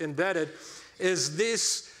gets embedded, is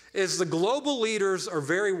the global leaders are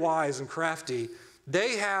very wise and crafty.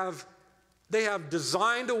 They have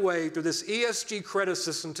designed a way through this ESG credit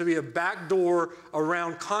system to be a backdoor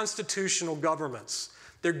around constitutional governments.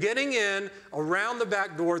 They're getting in around the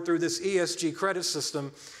back door through this ESG credit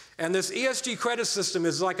system. And this ESG credit system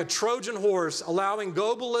is like a Trojan horse allowing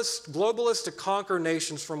globalists to conquer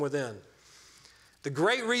nations from within. The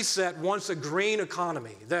Great Reset wants a green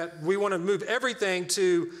economy, that we want to move everything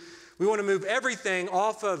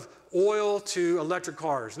off of oil to electric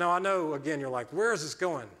cars. Now I know, again, you're like, where is this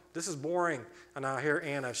going? This is boring. And I hear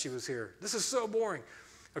Anna, she was here. This is so boring.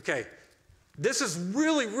 Okay, this is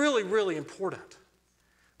really, really, really important.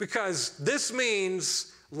 Because this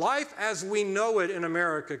means life as we know it in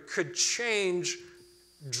America could change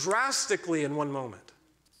drastically in one moment.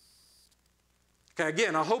 Okay,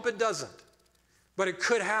 again, I hope it doesn't, but it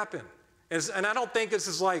could happen. And I don't think this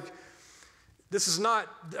is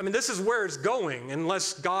where it's going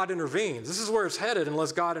unless God intervenes. This is where it's headed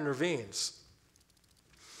unless God intervenes.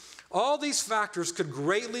 All these factors could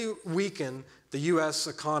greatly weaken the U.S.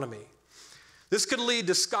 economy. This could lead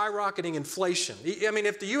to skyrocketing inflation. I mean,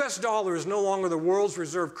 if the U.S. dollar is no longer the world's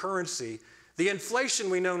reserve currency, the inflation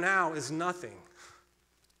we know now is nothing.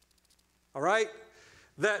 All right?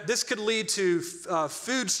 That this could lead to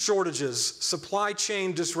food shortages, supply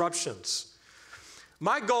chain disruptions.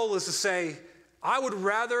 My goal is to say, I would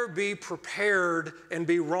rather be prepared and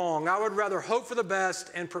be wrong. I would rather hope for the best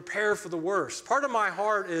and prepare for the worst. Part of my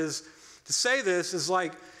heart is to say this is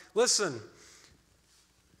like, listen,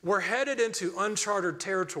 we're headed into uncharted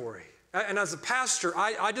territory. And as a pastor,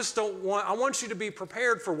 I want you to be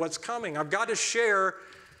prepared for what's coming. I've got to share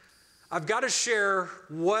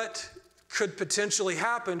what could potentially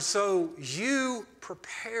happen so you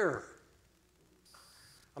prepare.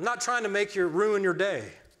 I'm not trying to ruin your day.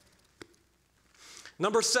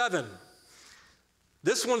 Number 7,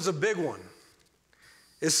 this one's a big one,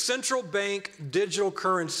 is central bank digital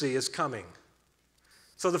currency is coming.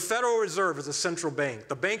 So the Federal Reserve is a central bank.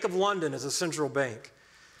 The Bank of London is a central bank.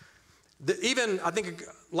 Even, I think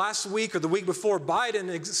last week or the week before,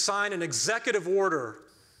 Biden signed an executive order.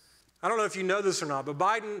 I don't know if you know this or not, but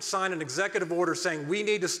Biden signed an executive order saying we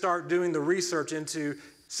need to start doing the research into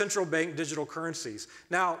central bank digital currencies.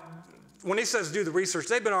 Now, when he says do the research,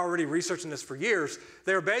 they've been already researching this for years.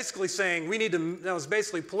 They're basically saying that was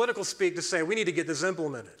basically political speak to say we need to get this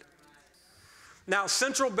implemented. Now,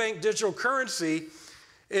 central bank digital currency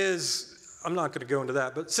I'm not going to go into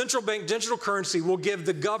that, but central bank digital currency will give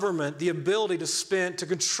the government the ability to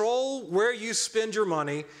control where you spend your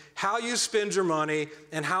money, how you spend your money,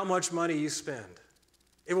 and how much money you spend.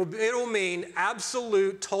 It will mean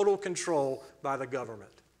absolute total control by the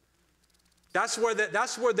government. That's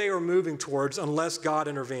where they are moving towards unless God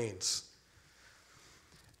intervenes.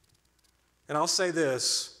 And I'll say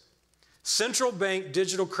this, central bank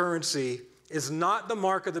digital currency is not the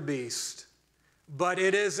mark of the beast, but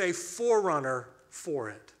it is a forerunner for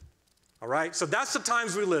it. All right? So that's the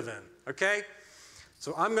times we live in, okay?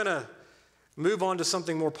 So I'm going to move on to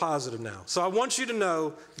something more positive now. So I want you to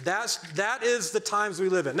know that is the times we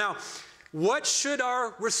live in. Now, what should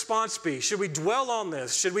our response be? Should we dwell on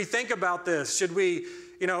this? Should we think about this? Should we,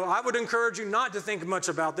 I would encourage you not to think much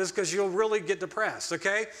about this because you'll really get depressed,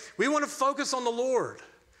 okay? We want to focus on the Lord.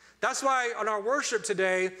 That's why on our worship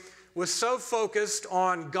today was so focused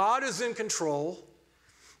on God is in control.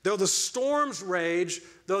 Though the storms rage,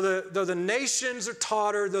 though the nations are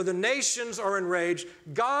tottered, though the nations are enraged,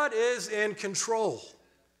 God is in control.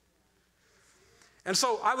 And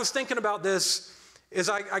so I was thinking about this as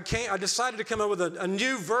I decided to come up with a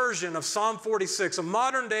new version of Psalm 46, a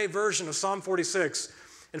modern day version of Psalm 46.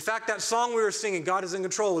 In fact, that song we were singing, God is in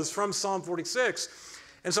control, is from Psalm 46.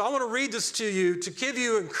 And so I want to read this to you to give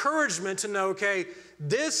you encouragement to know, okay,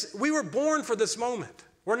 we were born for this moment.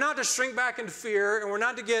 We're not to shrink back into fear, and we're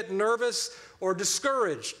not to get nervous or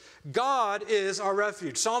discouraged. God is our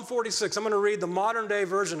refuge. Psalm 46, I'm going to read the modern day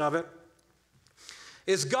version of it.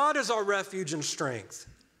 God is our refuge and strength.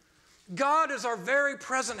 God is our very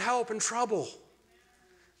present help in trouble.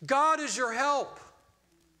 God is your help.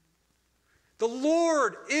 The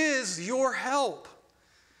Lord is your help.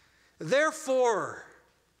 Therefore,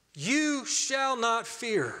 you shall not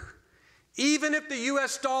fear. Even if the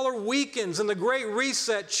U.S. dollar weakens and the Great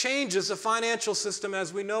Reset changes the financial system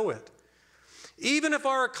as we know it. Even if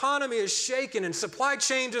our economy is shaken and supply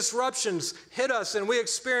chain disruptions hit us and we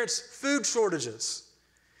experience food shortages.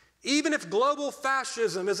 Even if global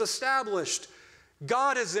fascism is established,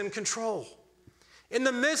 God is in control. In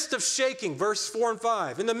the midst of shaking, verse 4 and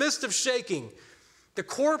 5, in the midst of shaking, the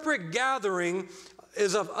corporate gathering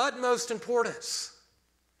is of utmost importance.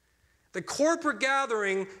 The corporate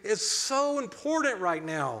gathering is so important right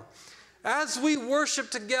now. As we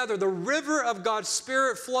worship together, the river of God's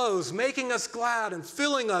Spirit flows, making us glad and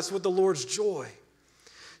filling us with the Lord's joy.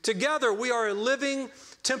 Together, we are a living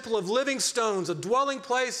temple of living stones, a dwelling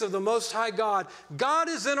place of the Most High God. God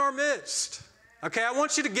is in our midst. Okay, I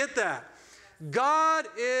want you to get that. God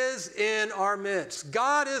is in our midst.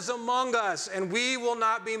 God is among us, and we will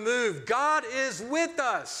not be moved. God is with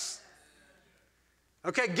us.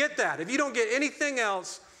 Okay, get that. If you don't get anything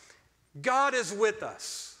else, God is with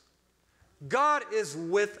us. God is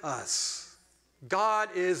with us. God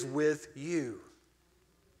is with you.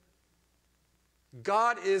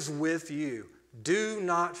 God is with you. Do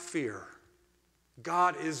not fear.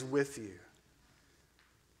 God is with you.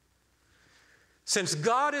 Since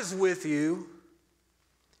God is with you,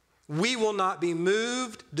 we will not be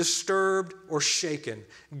moved, disturbed, or shaken.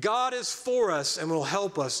 God is for us and will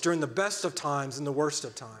help us during the best of times and the worst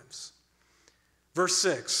of times. Verse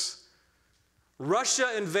 6,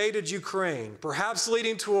 Russia invaded Ukraine, perhaps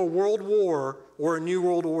leading to a world war or a new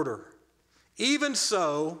world order. Even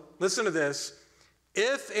so, listen to this,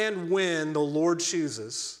 if and when the Lord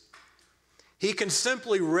chooses, he can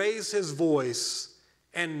simply raise his voice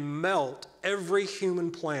and melt every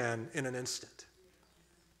human plan in an instant.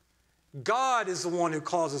 God is the one who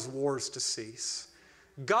causes wars to cease.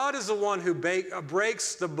 God is the one who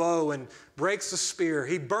breaks the bow and breaks the spear.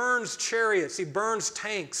 He burns chariots. He burns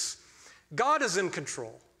tanks. God is in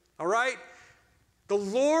control, all right? The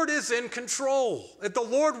Lord is in control. If the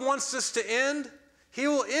Lord wants this to end, he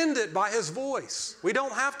will end it by his voice. We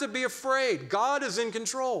don't have to be afraid. God is in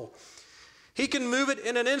control. He can move it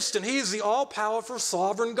in an instant. He is the all-powerful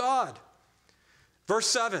sovereign God. Verse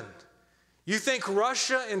 7, you think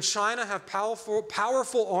Russia and China have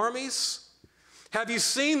powerful armies? Have you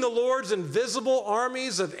seen the Lord's invisible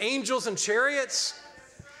armies of angels and chariots?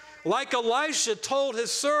 Like Elisha told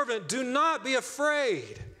his servant, do not be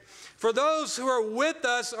afraid, for those who are with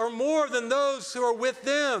us are more than those who are with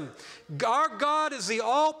them. Our God is the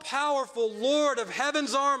all-powerful Lord of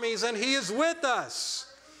heaven's armies, and he is with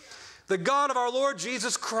us. The God of our Lord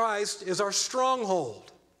Jesus Christ is our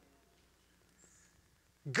stronghold.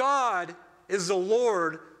 God is the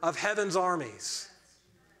Lord of heaven's armies.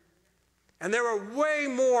 And there are way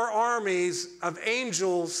more armies of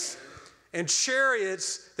angels and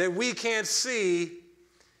chariots that we can't see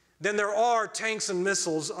than there are tanks and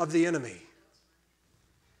missiles of the enemy.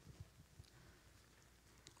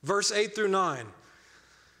 Verse 8 through 9.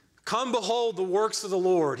 Come behold the works of the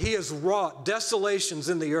Lord. He has wrought desolations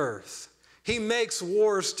in the earth. He makes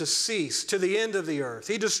wars to cease to the end of the earth.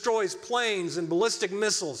 He destroys planes and ballistic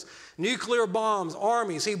missiles, nuclear bombs,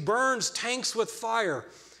 armies. He burns tanks with fire.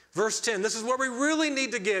 Verse 10, this is what we really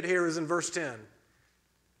need to get here is in verse 10.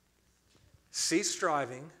 Cease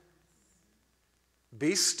striving,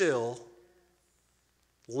 be still,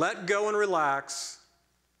 let go and relax,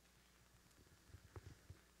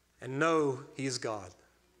 and know he is God.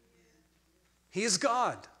 He is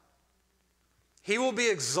God. He will be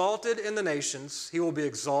exalted in the nations. He will be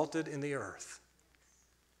exalted in the earth.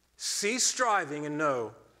 Cease striving and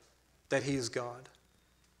know that he is God.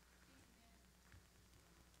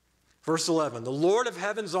 Verse 11, the Lord of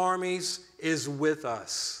heaven's armies is with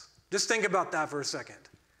us. Just think about that for a second.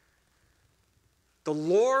 The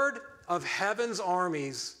Lord of heaven's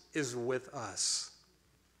armies is with us,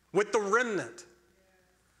 with the remnant.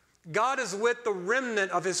 God is with the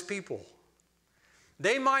remnant of his people.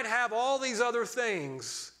 They might have all these other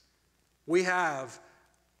things. We have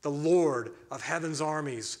the Lord of heaven's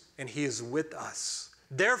armies, and he is with us.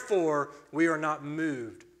 Therefore, we are not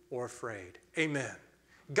moved or afraid. Amen.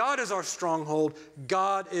 God is our stronghold.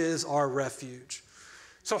 God is our refuge.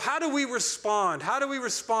 So how do we respond? How do we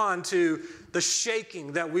respond to the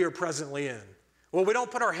shaking that we are presently in? Well, we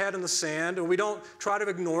don't put our head in the sand, and we don't try to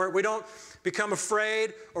ignore it. We don't become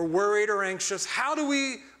afraid or worried or anxious. How do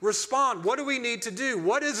we respond? What do we need to do?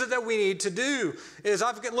 What is it that we need to do?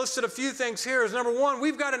 I've listed a few things here. Number one,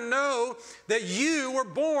 we've got to know that you were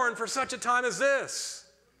born for such a time as this.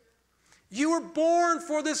 You were born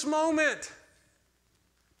for this moment.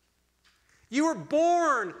 You were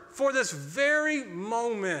born for this very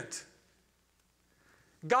moment.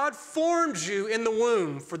 God formed you in the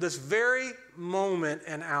womb for this very moment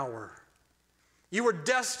and hour. You were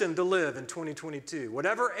destined to live in 2022.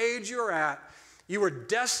 Whatever age you're at, you were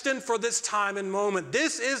destined for this time and moment.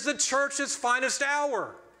 This is the church's finest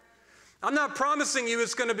hour. I'm not promising you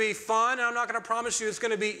it's going to be fun. I'm not going to promise you it's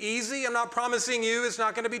going to be easy. I'm not promising you it's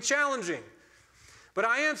not going to be challenging. But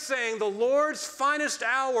I am saying the Lord's finest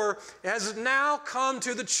hour has now come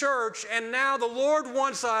to the church, and now the Lord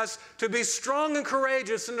wants us to be strong and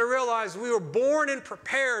courageous and to realize we were born and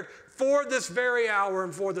prepared for this very hour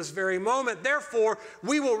and for this very moment. Therefore,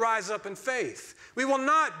 we will rise up in faith. We will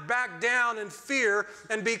not back down in fear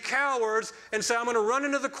and be cowards and say, I'm going to run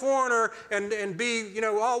into the corner and be,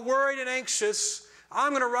 all worried and anxious.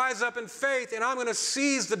 I'm going to rise up in faith, and I'm going to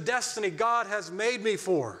seize the destiny God has made me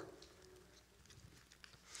for.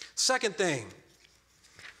 Second thing,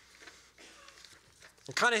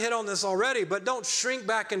 I kind of hit on this already, but don't shrink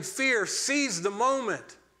back in fear. Seize the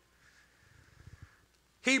moment.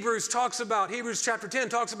 Hebrews chapter 10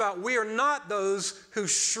 talks about we are not those who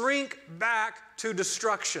shrink back to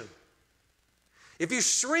destruction. If you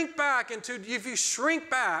shrink back,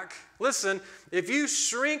 listen, if you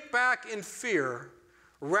shrink back in fear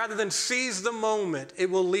rather than seize the moment, it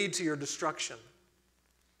will lead to your destruction.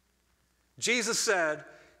 Jesus said,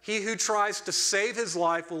 he who tries to save his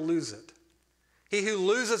life will lose it. He who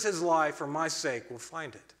loses his life for my sake will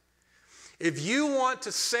find it. If you want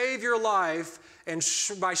to save your life and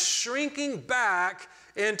by shrinking back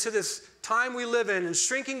into this time we live in and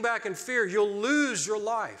shrinking back in fear, you'll lose your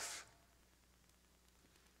life.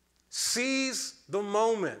 Seize the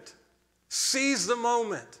moment. Seize the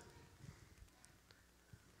moment.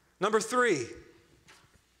 Number 3,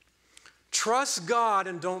 trust God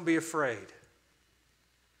and don't be afraid.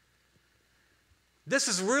 This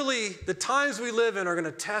is really, the times we live in are going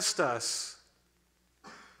to test us.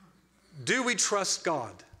 Do we trust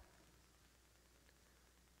God?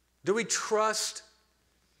 Do we trust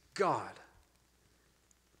God?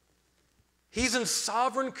 He's in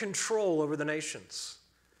sovereign control over the nations.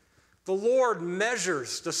 The Lord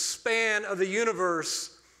measures the span of the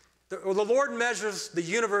universe. The Lord measures the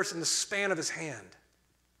universe in the span of his hand.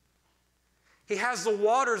 He has the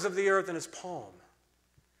waters of the earth in his palm.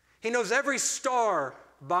 He knows every star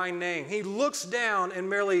by name. He looks down and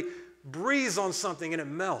merely breathes on something and it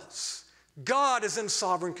melts. God is in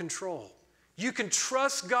sovereign control. You can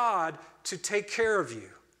trust God to take care of you.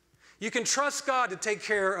 You can trust God to take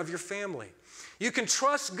care of your family. You can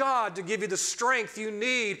trust God to give you the strength you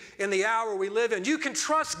need in the hour we live in. You can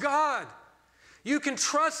trust God. You can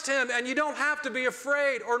trust him, and you don't have to be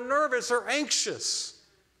afraid or nervous or anxious.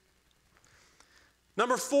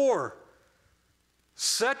 Number 4,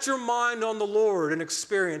 set your mind on the Lord and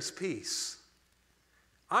experience peace.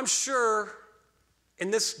 I'm sure in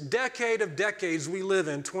this decade of decades we live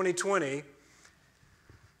in, 2020,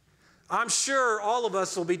 I'm sure all of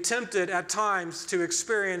us will be tempted at times to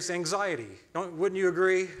experience anxiety. Wouldn't you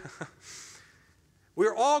agree?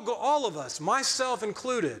 We're all of us, myself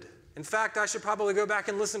included. In fact, I should probably go back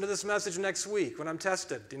and listen to this message next week when I'm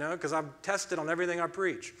tested, because I'm tested on everything I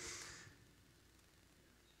preach.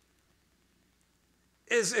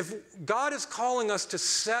 If God is calling us to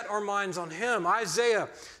set our minds on him, Isaiah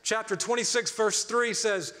chapter 26, verse 3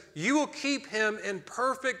 says, you will keep him in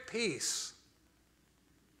perfect peace.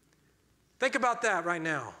 Think about that right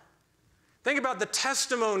now. Think about the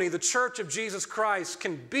testimony the Church of Jesus Christ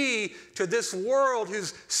can be to this world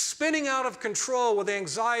who's spinning out of control with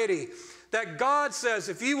anxiety. That God says,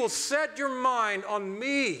 if you will set your mind on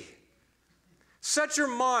me, set your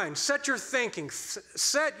mind, set your thinking,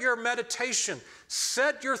 set your meditation,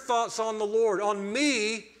 set your thoughts on the Lord, on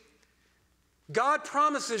me, God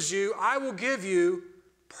promises you, I will give you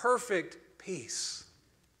perfect peace.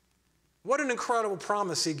 What an incredible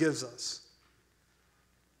promise he gives us.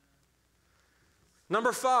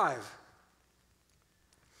 Number 5,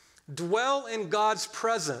 dwell in God's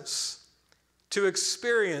presence to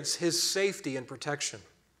experience his safety and protection.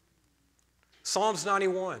 Psalms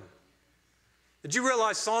 91. Did you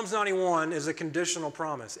realize Psalms 91 is a conditional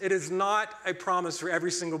promise? It is not a promise for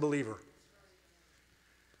every single believer.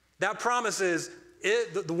 That promise is,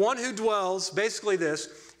 the one who dwells, basically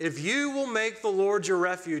this, if you will make the Lord your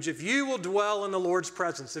refuge, if you will dwell in the Lord's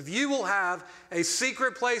presence, if you will have a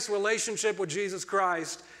secret place relationship with Jesus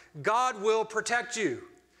Christ, God will protect you.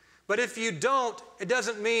 But if you don't, it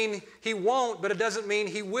doesn't mean he won't, but it doesn't mean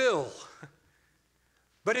he will.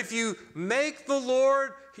 But if you make the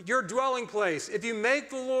Lord your dwelling place, if you make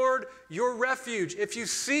the Lord your refuge, if you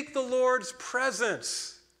seek the Lord's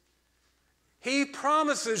presence, he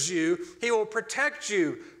promises you he will protect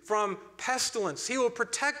you from pestilence. He will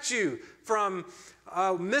protect you from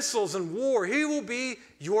missiles and war. He will be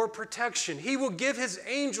your protection. He will give his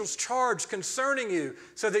angels charge concerning you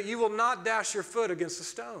so that you will not dash your foot against a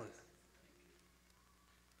stone.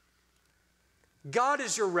 God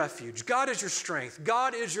is your refuge. God is your strength.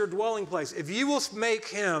 God is your dwelling place. If you will make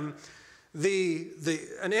him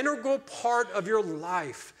an integral part of your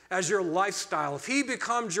life as your lifestyle, if he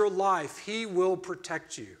becomes your life, he will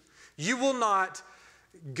protect you. You will not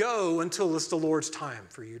go until it's the Lord's time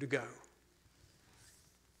for you to go.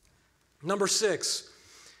 Number 6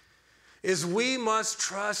 is we must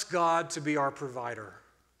trust God to be our provider.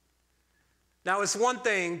 Now, it's one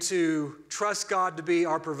thing to trust God to be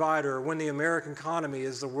our provider when the American economy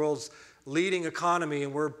is the world's leading economy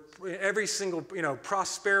and we're every single,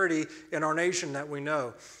 prosperity in our nation that we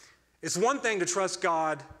know. It's one thing to trust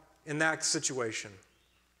God in that situation.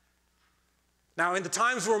 Now, in the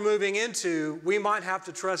times we're moving into, we might have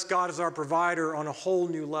to trust God as our provider on a whole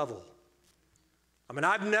new level.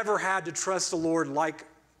 I've never had to trust the Lord like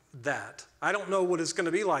that. I don't know what it's going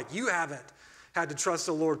to be like. You haven't had to trust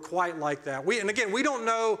the Lord quite like that. We don't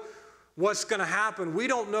know what's going to happen. We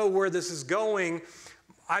don't know where this is going.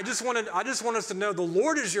 I just want us to know the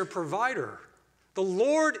Lord is your provider. The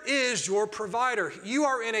Lord is your provider. You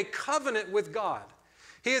are in a covenant with God.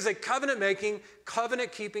 He is a covenant-making,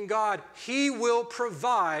 covenant-keeping God. He will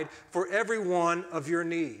provide for every one of your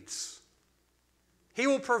needs. He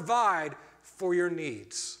will provide for your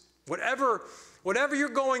needs. Whatever you're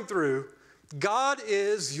going through, God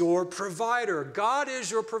is your provider. God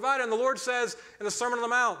is your provider. And the Lord says in the Sermon on the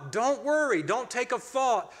Mount, don't worry. Don't take a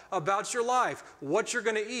thought about your life, what you're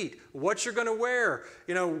going to eat, what you're going to wear,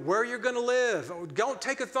 where you're going to live. Don't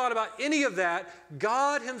take a thought about any of that.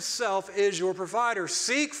 God himself is your provider.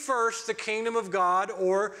 Seek first the kingdom of God,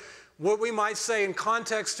 or what we might say in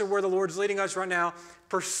context to where the Lord's leading us right now,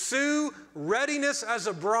 pursue readiness as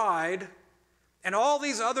a bride, and all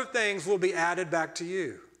these other things will be added back to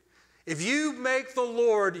you. If you make the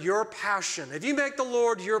Lord your passion, if you make the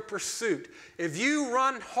Lord your pursuit, if you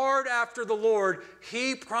run hard after the Lord,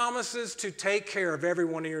 he promises to take care of every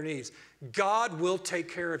one of your needs. God will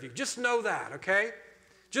take care of you. Just know that, okay?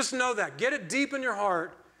 Just know that. Get it deep in your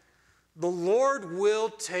heart. The Lord will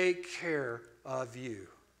take care of you.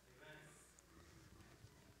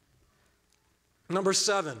 Number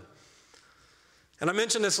 7, and I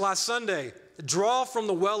mentioned this last Sunday, draw from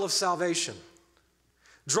the well of salvation.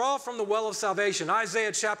 Draw from the well of salvation.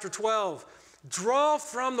 Isaiah chapter 12. Draw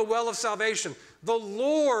from the well of salvation. The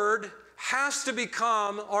Lord has to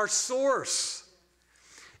become our source.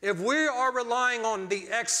 If we are relying on the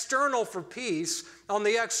external for peace, on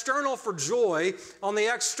the external for joy, on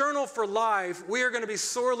the external for life, we are going to be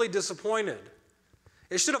sorely disappointed.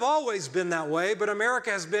 It should have always been that way, but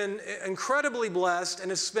America has been incredibly blessed,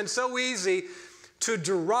 and it's been so easy to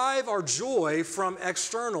derive our joy from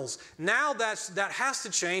externals. Now that has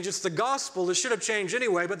to change. It's the gospel. It should have changed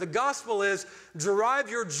anyway, but the gospel is derive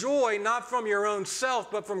your joy not from your own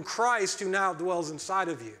self, but from Christ who now dwells inside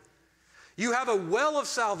of you. You have a well of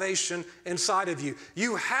salvation inside of you.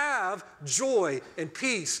 You have joy and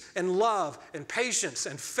peace and love and patience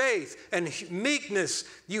and faith and meekness.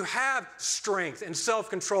 You have strength and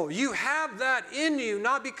self-control. You have that in you,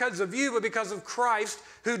 not because of you, but because of Christ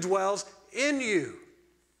who dwells in you.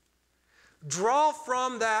 Draw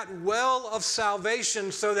from that well of salvation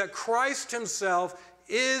so that Christ himself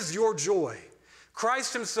is your joy.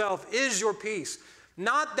 Christ himself is your peace.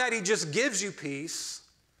 Not that he just gives you peace,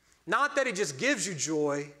 not that he just gives you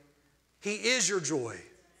joy, he is your joy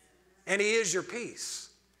and he is your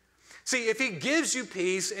peace. See, if he gives you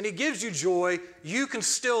peace and he gives you joy, you can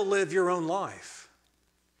still live your own life.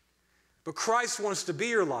 But Christ wants to be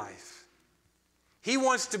your life. He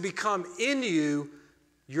wants to become in you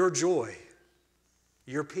your joy,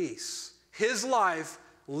 your peace, his life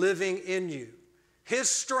living in you, his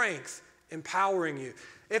strength empowering you.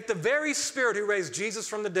 If the very Spirit who raised Jesus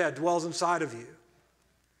from the dead dwells inside of you,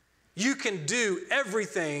 you can do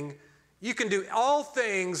everything, you can do all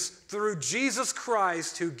things through Jesus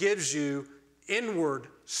Christ who gives you inward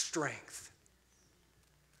strength.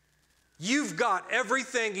 You've got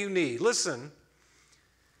everything you need. Listen.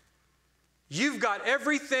 You've got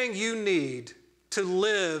everything you need to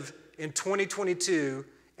live in 2022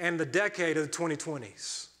 and the decade of the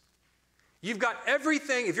 2020s. You've got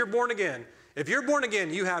everything, if you're born again,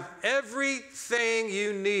 you have everything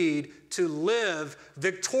you need to live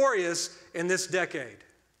victorious in this decade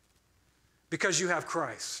because you have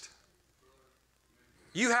Christ.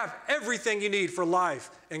 You have everything you need for life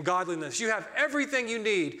and godliness. You have everything you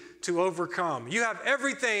need to overcome. You have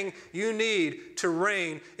everything you need to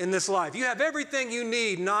reign in this life. You have everything you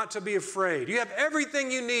need not to be afraid. You have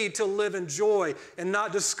everything you need to live in joy and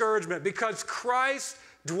not discouragement because Christ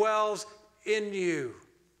dwells in you.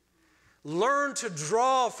 Learn to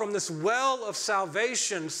draw from this well of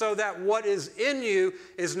salvation so that what is in you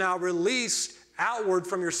is now released outward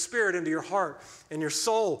from your spirit into your heart and your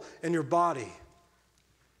soul and your body.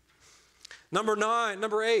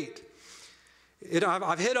 Number 8,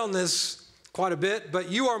 I've hit on this quite a bit,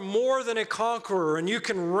 but you are more than a conqueror and you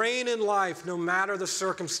can reign in life no matter the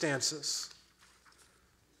circumstances.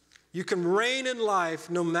 You can reign in life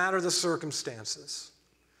no matter the circumstances.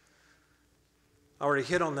 I already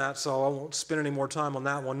hit on that, so I won't spend any more time on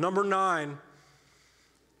that one. Number 9,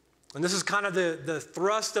 and this is kind of the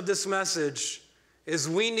thrust of this message, is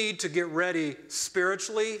we need to get ready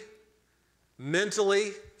spiritually,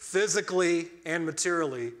 mentally, physically, and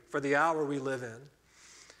materially for the hour we live in.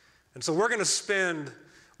 And so we're going to spend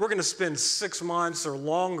 6 months or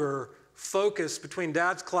longer focused between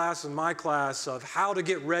Dad's class and my class of how to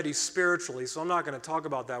get ready spiritually. So I'm not going to talk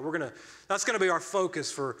about that. That's going to be our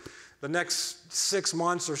focus for the next 6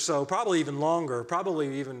 months or so, probably even longer,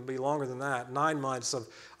 probably even be longer than that, 9 months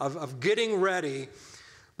of getting ready.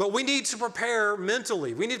 But we need to prepare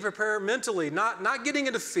mentally. We need to prepare mentally, not getting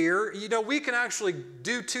into fear. You know, we can actually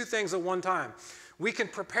do two things at one time. We can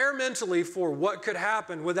prepare mentally for what could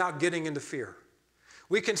happen without getting into fear.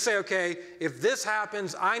 We can say, okay, if this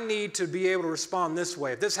happens, I need to be able to respond this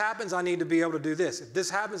way. If this happens, I need to be able to do this. If this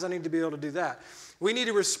happens, I need to be able to do that. We need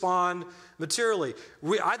to respond materially.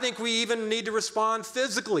 I think we even need to respond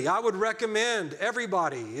physically. I would recommend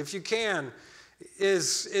everybody, if you can,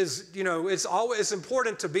 you know, it's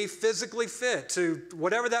important to be physically fit, to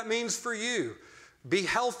whatever that means for you. Be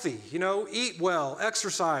healthy, you know, eat well,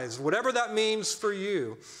 exercise, whatever that means for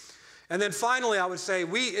you. And then finally, I would say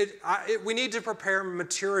we need to prepare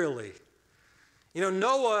materially. You know,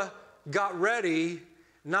 Noah got ready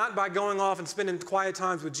not by going off and spending quiet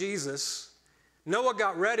times with Jesus. Noah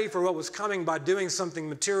got ready for what was coming by doing something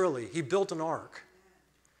materially. He built an ark.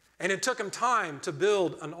 And it took him time to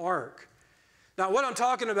build an ark. Now, what I'm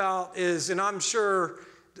talking about is, and I'm sure,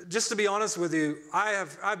 just to be honest with you,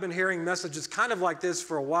 I've been hearing messages kind of like this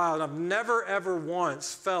for a while, and I've never, ever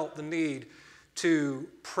once felt the need to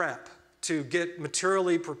prep, to get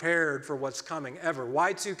materially prepared for what's coming, ever.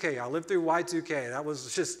 Y2K, I lived through Y2K. That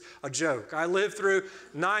was just a joke. I lived through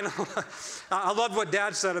 9/11. I love what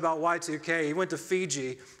Dad said about Y2K. He went to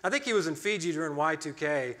Fiji. I think he was in Fiji during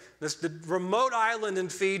Y2K, the remote island in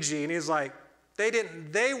Fiji, and he's like,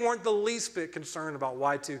 they weren't the least bit concerned about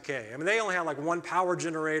Y2K. I mean, they only had like one power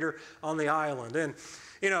generator on the island. And,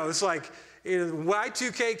 you know, it's like, you know,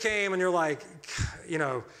 Y2K came and you're like, you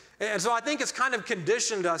know, and so I think it's kind of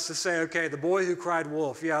conditioned us to say, okay, the boy who cried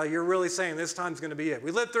wolf, yeah, you're really saying this time's going to be it.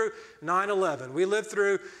 We lived through 9/11. We lived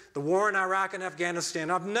through the war in Iraq and Afghanistan.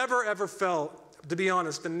 I've never, ever felt, to be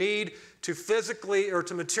honest, the need to physically or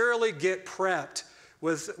to materially get prepped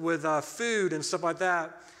with food and stuff like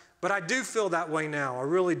that. But I do feel that way now. I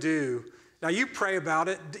really do. Now, you pray about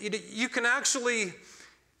it. You can actually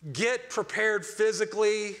get prepared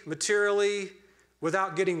physically, materially,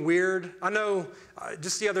 without getting weird. I know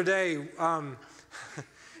just the other day, I'm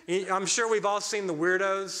sure we've all seen the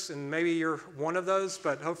weirdos, and maybe you're one of those,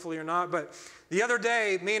 but hopefully you're not. But the other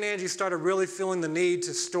day, me and Angie started really feeling the need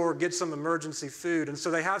to get some emergency food. And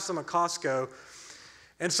so they have some at Costco.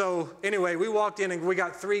 And so anyway, we walked in and we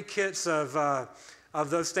got 3 kits of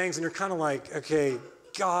those things, and you're kind of like, okay,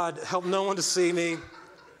 God, help no one to see me.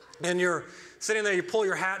 And you're sitting there, you pull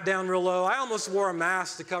your hat down real low. I almost wore a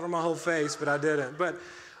mask to cover my whole face, but I didn't. But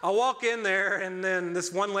I walk in there, and then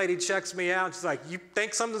this one lady checks me out. She's like, you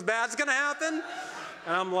think something bad's going to happen?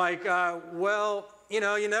 And I'm like, well, you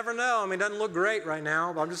know, you never know. I mean, it doesn't look great right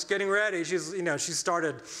now, but I'm just getting ready. She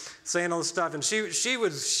started saying all this stuff, and she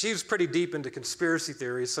was pretty deep into conspiracy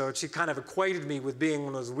theories, so she kind of equated me with being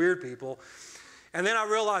one of those weird people. And then I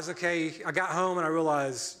realized, okay, I got home and I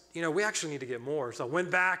realized, you know, we actually need to get more. So I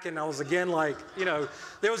went back and I was again like, you know,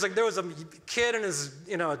 there was a kid and his,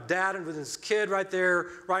 you know, a dad and with his kid right there,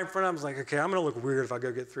 right in front of him. I was like, okay, I'm going to look weird if I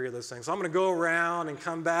go get 3 of those things. So I'm going to go around and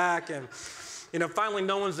come back and, you know, finally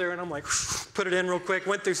no one's there and I'm like, put it in real quick,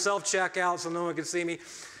 went through self-checkout so no one could see me.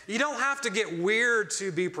 You don't have to get weird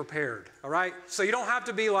to be prepared, all right? So you don't have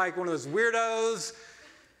to be like one of those weirdos,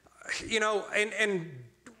 you know, and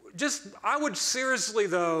just, I would seriously,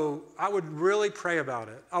 though, I would really pray about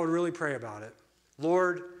it. I would really pray about it.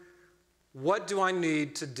 Lord, what do I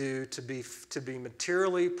need to do to be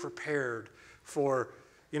materially prepared for,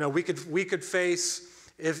 you know, we could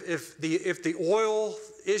face, if the oil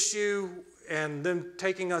issue and them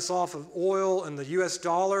taking us off of oil and the U.S.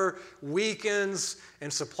 dollar weakens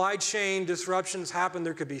and supply chain disruptions happen,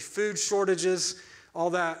 there could be food shortages, all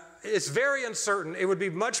that. It's very uncertain. It would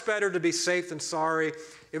be much better to be safe than sorry.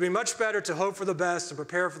 It would be much better to hope for the best and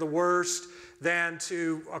prepare for the worst than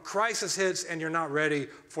to a crisis hits and you're not ready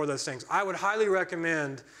for those things. I would highly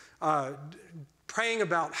recommend praying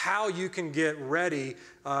about how you can get ready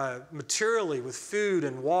materially with food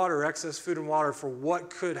and water, excess food and water for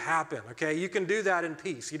what could happen, okay? You can do that in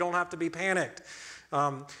peace. You don't have to be panicked.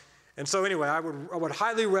 And so anyway, I would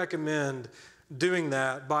highly recommend doing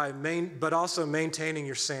that but also maintaining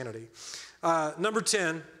your sanity. Number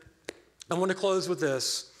 10, I want to close with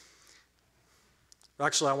this.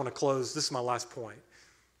 Actually, I want to close. This is my last point.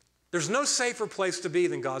 There's no safer place to be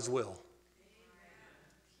than God's will.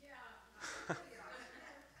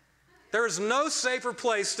 There is no safer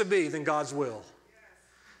place to be than God's will.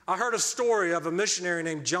 I heard a story of a missionary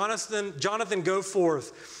named Jonathan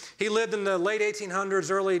Goforth. He lived in the late 1800s,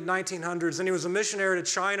 early 1900s, and he was a missionary to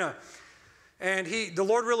China. And the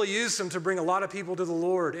Lord really used him to bring a lot of people to the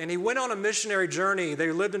Lord. And he went on a missionary journey.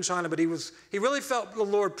 They lived in China, but he really felt the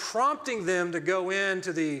Lord prompting them to go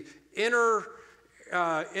into the inner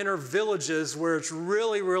villages where it's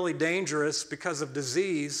really, really dangerous because of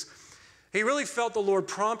disease. He really felt the Lord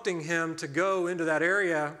prompting him to go into that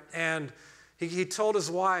area. And he told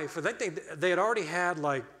his wife, I think they had already had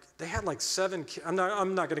like 7 kids. I'm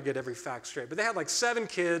not going to get every fact straight, but they had like 7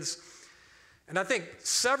 kids. And I think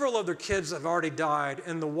several of their kids have already died,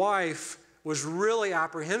 and the wife was really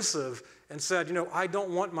apprehensive and said, I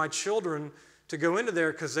don't want my children to go into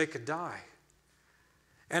there because they could die.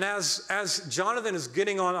 And as Jonathan is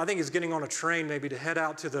getting on, I think he's getting on a train maybe to head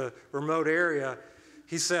out to the remote area,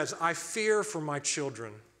 he says, I fear for my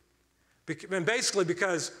children. And basically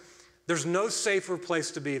because there's no safer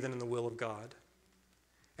place to be than in the will of God.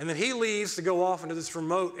 And then he leaves to go off into this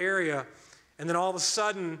remote area, and then all of a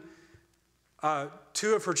sudden,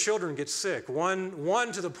 2 of her children get sick,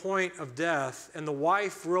 one to the point of death, and the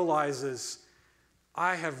wife realizes,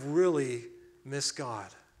 I have really missed God.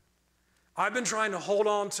 I've been trying to hold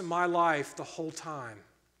on to my life the whole time,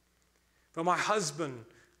 but my husband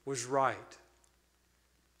was right.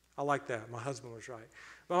 I like that, my husband was right.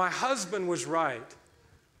 But my husband was right.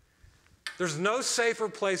 There's no safer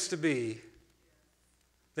place to be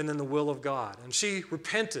than in the will of God. And she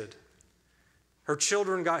repented. Her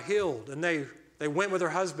children got healed, and they went with her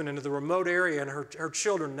husband into the remote area, and her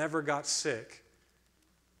children never got sick.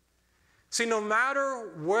 See, no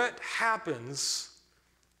matter what happens,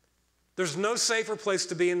 there's no safer place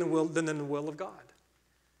to be than in the will of God.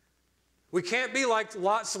 We can't be like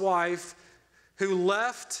Lot's wife who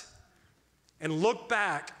left and looked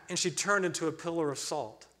back, and she turned into a pillar of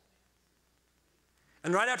salt.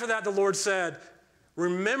 And right after that, the Lord said,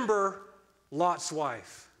 remember Lot's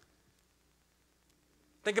wife.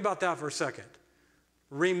 Think about that for a second.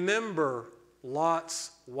 Remember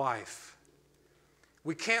Lot's wife.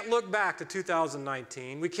 We can't look back to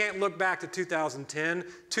 2019. We can't look back to 2010,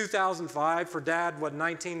 2005 for Dad, what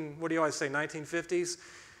do you always say, 1950s?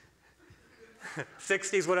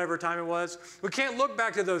 60s, whatever time it was. We can't look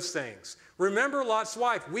back to those things. Remember Lot's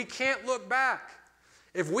wife. We can't look back.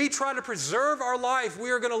 If we try to preserve our life,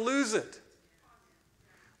 we are going to lose it.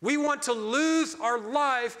 We want to lose our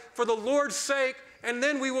life for the Lord's sake, and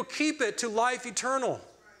then we will keep it to life eternal.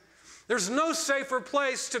 There's no safer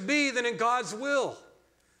place to be than in God's will.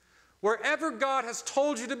 Wherever God has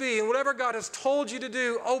told you to be and whatever God has told you to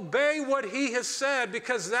do, obey what He has said,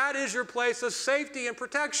 because that is your place of safety and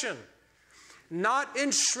protection, not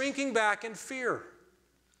in shrinking back in fear.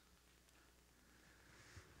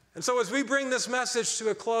 And so as we bring this message to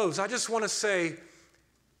a close, I just want to say,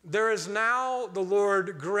 there is now, the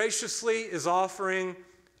Lord graciously is offering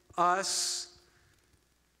us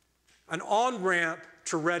an on-ramp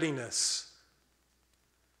to readiness.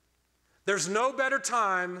 There's no better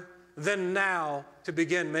time than now to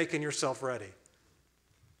begin making yourself ready.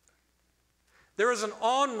 There is an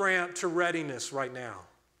on-ramp to readiness right now.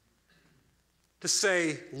 To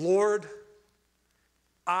say, Lord,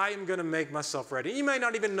 I am going to make myself ready. You may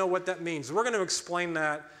not even know what that means. We're going to explain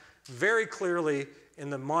that very clearly in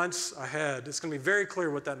the months ahead. It's going to be very clear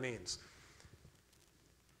what that means.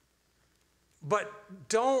 But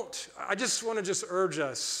I just want to urge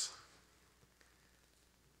us.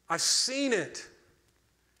 I've seen it.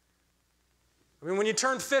 I mean, when you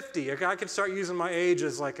turn 50, I can start using my age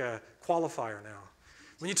as like a qualifier now.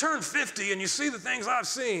 When you turn 50 and you see the things I've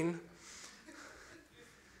seen,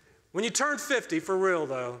 when you turn 50, for real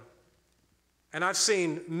though, and I've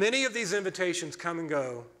seen many of these invitations come and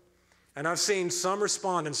go, and I've seen some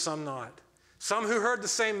respond and some not. Some who heard the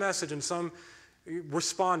same message and some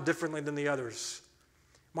respond differently than the others.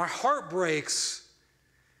 My heart breaks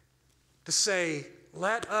to say,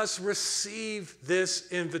 let us receive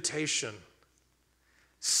this invitation.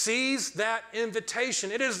 Seize that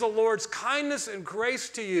invitation. It is the Lord's kindness and grace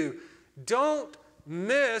to you. Don't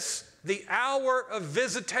miss the hour of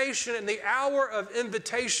visitation and the hour of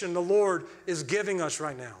invitation the Lord is giving us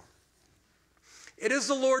right now. It is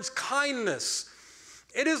the Lord's kindness.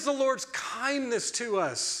 It is the Lord's kindness to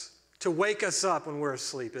us to wake us up when we're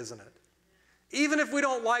asleep, isn't it? Even if we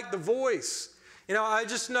don't like the voice. You know, I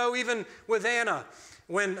just know even with Anna,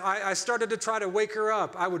 when I started to try to wake her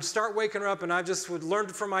up, I would start waking her up and I just would learn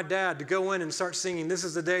from my dad to go in and start singing, "This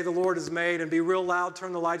is the day the Lord has made," and be real loud,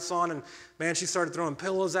 turn the lights on, and man, she started throwing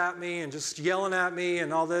pillows at me and just yelling at me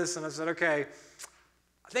and all this, and I said, okay,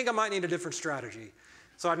 I think I might need a different strategy.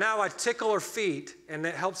 So now I tickle her feet and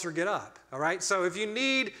it helps her get up, all right? So if you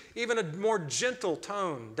need even a more gentle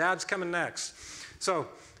tone, Dad's coming next. So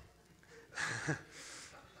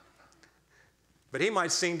But he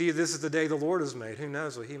might sing to you, this is the day the Lord has made. Who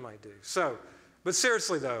knows what he might do. So, but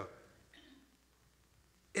seriously though,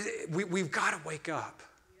 we've got to wake up.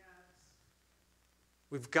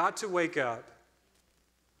 We've got to wake up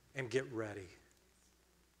and get ready.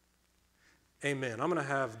 Amen. I'm going to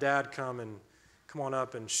have Dad come on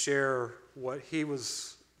up and share what he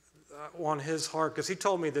was on his heart, because he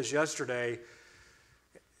told me this yesterday,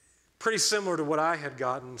 pretty similar to what I had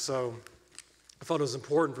gotten, so I thought it was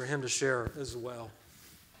important for him to share as well.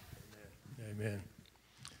 Amen. Amen.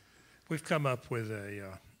 We've come up with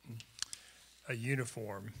a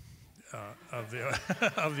uniform of the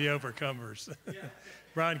of the overcomers. Yeah.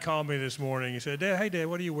 Bryan called me this morning. He said, "Dad, hey Dad,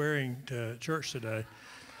 what are you wearing to church today?"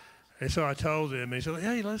 And so I told him. He said,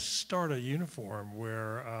 "Hey, let's start a uniform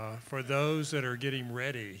where for those that are getting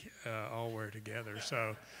ready, all wear together."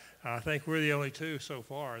 So I think we're the only two so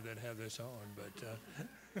far that have this on.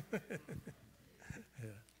 But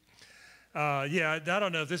yeah, I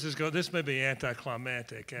don't know if this is good. This may be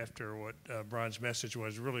anticlimactic after what Bryan's message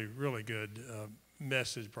was. Really, really good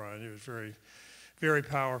message, Bryan. It was very, very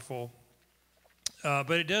powerful.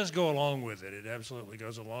 But it does go along with it. It absolutely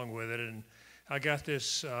goes along with it. And I got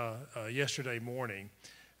this yesterday morning.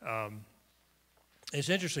 It's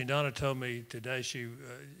interesting. Donna told me today.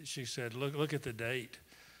 She said, "Look at the date.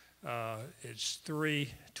 It's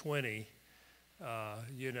 3:20.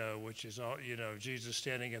 Which is all. Jesus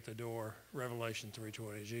standing at the door. Revelation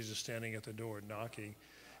 3:20. Jesus standing at the door knocking.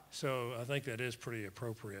 So I think that is pretty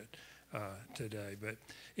appropriate today. But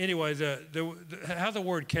anyway, how the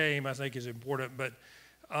word came, I think, is important. But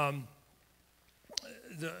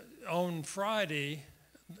on Friday,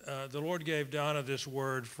 the Lord gave Donna this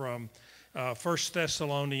word from 1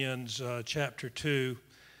 Thessalonians chapter 2,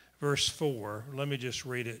 verse 4. Let me just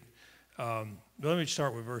read it. Let me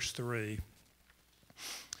start with verse 3.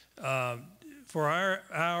 For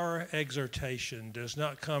our exhortation does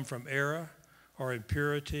not come from error or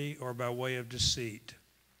impurity or by way of deceit,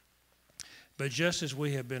 but just as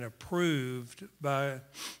we have been approved by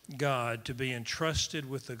God to be entrusted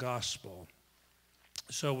with the gospel,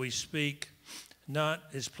 so we speak not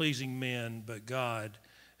as pleasing men, but God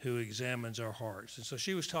who examines our hearts. And so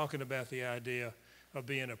she was talking about the idea of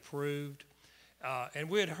being approved. And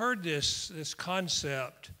we had heard this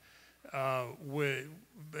concept with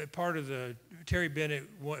part of the Terry Bennett,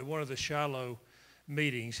 one of the Shiloh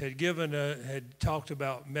meetings, had talked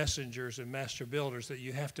about messengers and master builders, that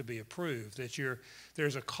you have to be approved, that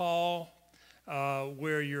there's a call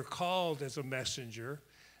where you're called as a messenger,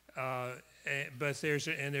 but there's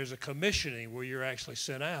a commissioning where you're actually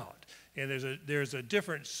sent out, and there's a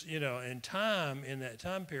difference in time in that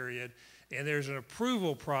time period, and there's an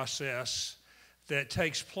approval process that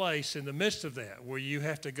takes place in the midst of that, where you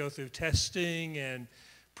have to go through testing and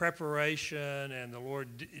preparation and the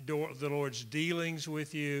Lord's dealings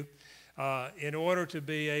with you in order to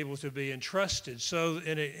be able to be entrusted. So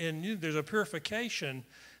there's a purification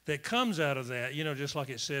that comes out of that, just like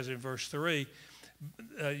it says in verse 3,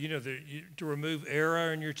 to remove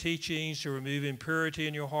error in your teachings, to remove impurity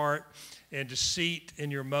in your heart, and deceit in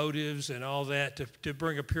your motives and all that, to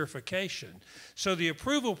bring a purification. So the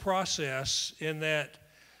approval process in that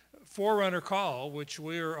forerunner call, which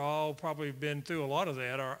we're all probably been through a lot of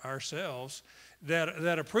that ourselves,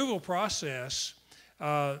 that approval process,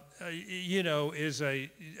 is a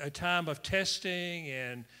time of testing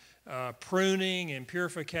and pruning and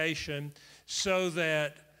purification, so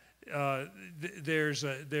that there's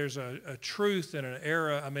a truth and an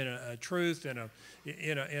error. A truth and a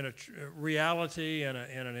reality and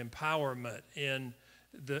an empowerment in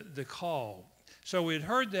the call. So we'd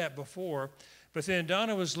heard that before, but then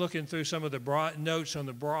Donna was looking through some of the notes on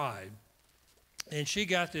the bride, and she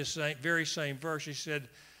got this very same verse. She said,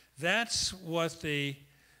 "That's what the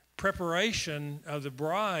preparation of the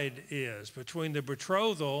bride is, between the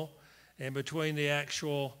betrothal and between the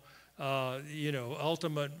actual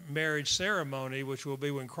ultimate marriage ceremony, which will be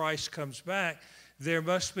when Christ comes back. There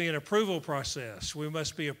must be an approval process. We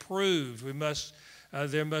must be approved.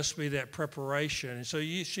 There must be that preparation." And so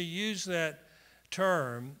she used that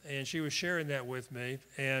term, and she was sharing that with me.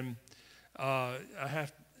 And come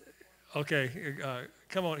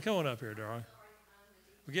on up here, darling.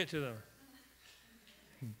 We'll get to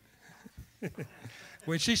them.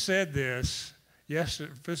 When she said this,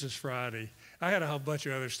 this is Friday, I had a whole bunch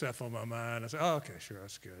of other stuff on my mind. I said, "Oh, okay, sure,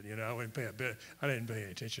 that's good." I didn't pay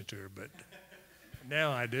any attention to her, but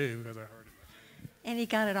now I do, because I heard it. And he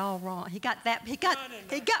got it all wrong. He got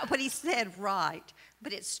what he said right.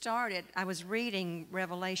 But it started, I was reading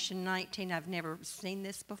Revelation 19. I've never seen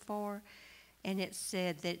this before. And it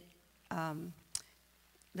said that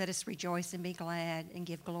let us rejoice and be glad and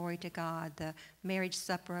give glory to God. The marriage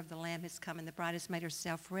supper of the Lamb has come and the bride has made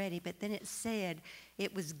herself ready. But then it said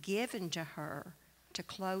it was given to her to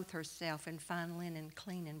clothe herself in fine linen,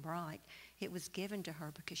 clean and bright. It was given to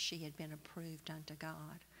her because she had been approved unto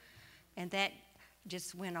God. And that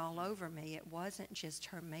just went all over me. It wasn't just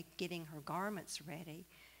her getting her garments ready,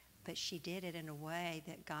 but she did it in a way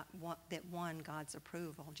that won God's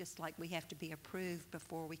approval, just like we have to be approved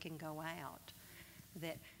before we can go out.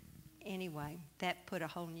 Anyway, that put a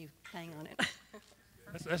whole new thing on it.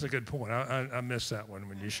 That's a good point. I missed that one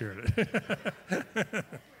when you shared it.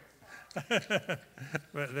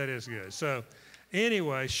 But that is good. So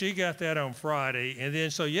anyway, she got that on Friday. And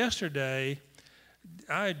then so yesterday,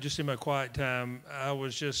 I just in my quiet time, I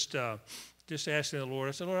was just asking the Lord.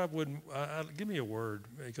 I said, Lord, give me a word,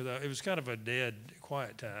 because it was kind of a dead,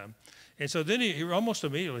 quiet time. And so then he almost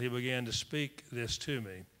immediately began to speak this to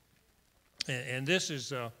me. And this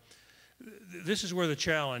is where the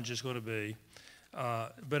challenge is going to be.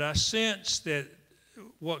 But I sense that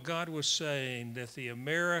what God was saying, that the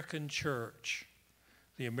American church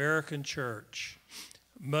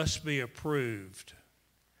must be approved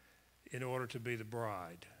in order to be the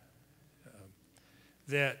bride.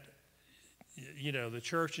 That, the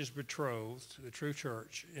church is betrothed, the true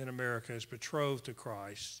church in America is betrothed to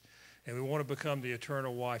Christ, and we want to become the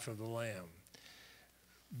eternal wife of the Lamb.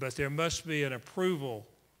 But there must be an approval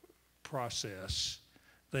process.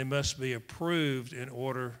 They must be approved in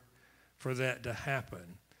order for that to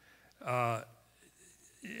happen.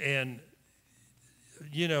 In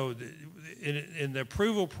the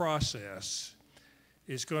approval process,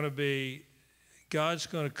 it's going to be, God's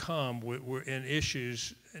going to come in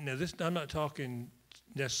issues. Now, I'm not talking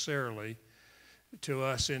necessarily to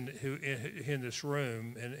us in this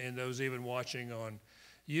room and those even watching on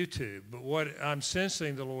YouTube. But what I'm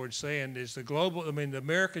sensing the Lord saying is the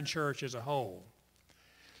American church as a whole,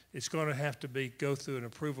 it's going to have to go through an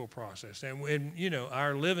approval process. And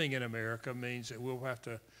our living in America means that we'll have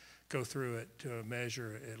to go through it to a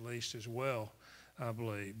measure at least as well, I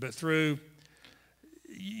believe. But through,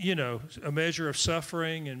 a measure of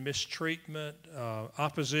suffering and mistreatment,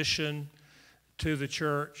 opposition to the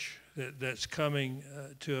church that's coming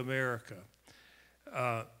to America.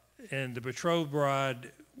 And the betrothed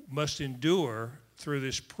bride must endure through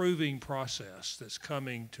this proving process that's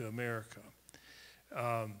coming to America.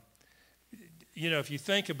 If you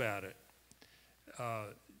think about it,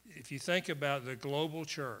 if you think about the global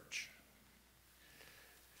church,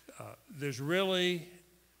 there's really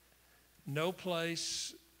no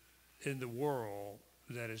place in the world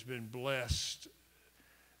that has been blessed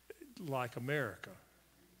like America.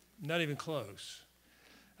 Not even close.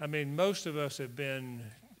 I mean, most of us have been,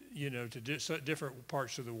 to different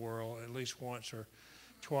parts of the world at least once or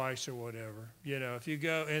twice or whatever. If you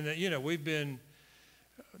go, and we've been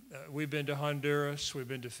to Honduras, we've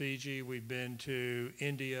been to Fiji, we've been to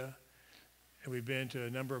India, and we've been to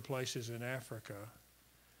a number of places in Africa,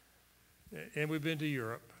 and we've been to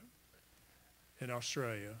Europe and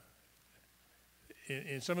Australia.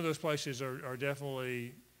 And some of those places are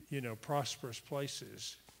definitely, prosperous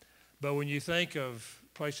places. But when you think of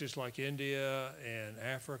places like India and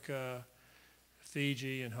Africa,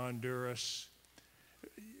 Fiji and Honduras,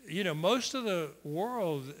 most of the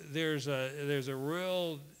world, there's a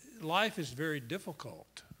real, life is very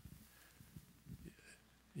difficult,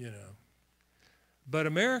 But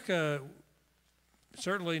America,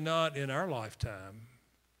 certainly not in our lifetime,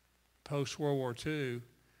 post-World War II,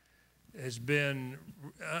 has been,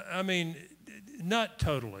 not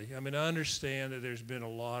totally. I understand that there's been a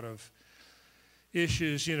lot of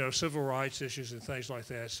issues, civil rights issues and things like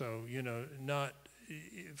that. So,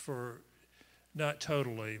 not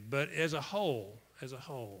totally, but as a whole,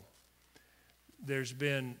 there's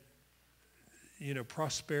been,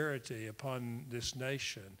 prosperity upon this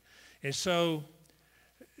nation. And so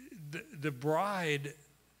the bride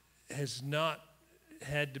has not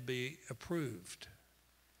had to be approved.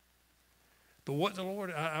 But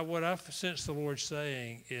what I've sensed the Lord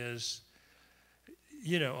saying is,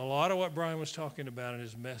 a lot of what Bryan was talking about in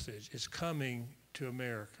his message is coming to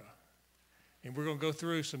America. And we're going to go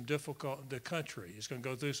through the country is going to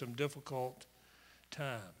go through some difficult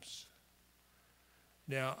times.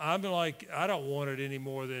 Now, I don't want it any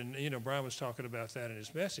more than, Bryan was talking about that in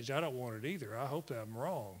his message. I don't want it either. I hope that I'm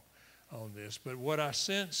wrong on this. But what I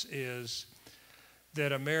sense is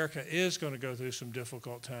that America is going to go through some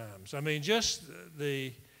difficult times. Just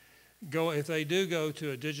if they do go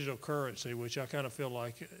to a digital currency, which I kind of feel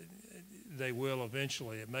like they will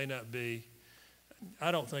eventually, it may not be,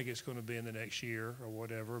 I don't think it's going to be in the next year or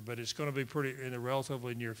whatever, but it's going to be in the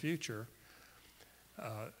relatively near future.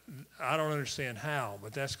 I don't understand how,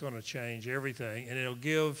 but that's going to change everything, and it'll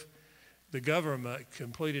give the government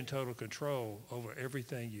complete and total control over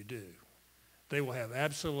everything you do. They will have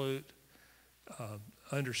absolute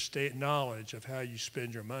knowledge of how you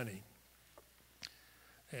spend your money.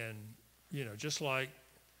 And, just like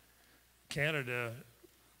Canada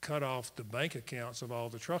cut off the bank accounts of all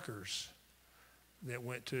the truckers that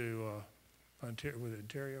went to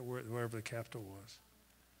Ontario, wherever the capital was.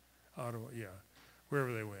 Ottawa, yeah,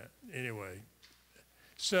 wherever they went. Anyway,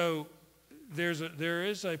 so there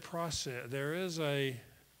is a process. There is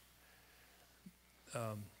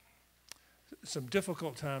some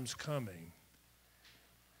difficult times coming,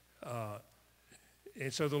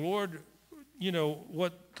 and so the Lord,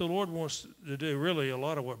 what the Lord wants to do. Really, a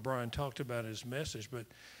lot of what Bryan talked about in his message, but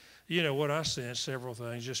what I sense, several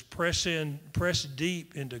things. Just press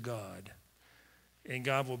deep into God, and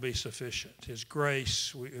God will be sufficient. His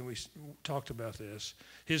grace, we talked about this.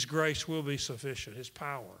 His grace will be sufficient. His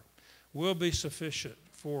power will be sufficient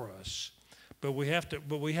for us, but we have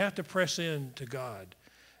to press into God,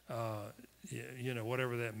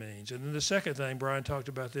 whatever that means. And then the second thing, Bryan talked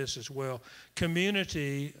about this as well.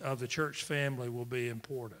 Community of the church family will be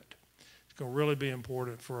important. It's going to really be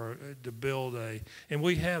important to build and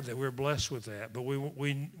we have that. We're blessed with that, but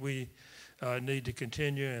we need to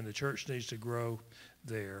continue, and the church needs to grow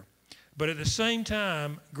there. But at the same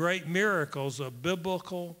time, great miracles of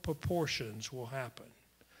biblical proportions will happen.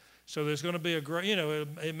 So there's going to be a great,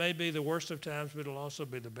 it may be the worst of times, but it'll also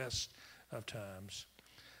be the best of times.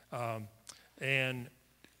 And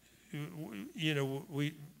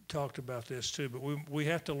we talked about this too, but we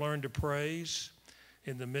have to learn to praise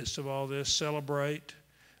in the midst of all this, celebrate,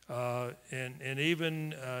 and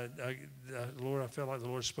even, Lord, I felt like the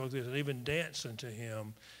Lord spoke this, and even dance unto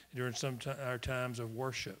Him during our times of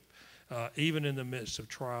worship, even in the midst of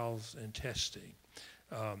trials and testing.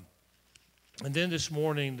 And then this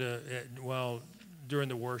morning, during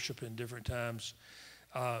the worship in different times,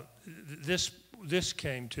 this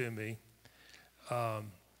came to me. I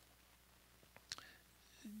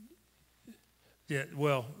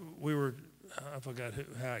forgot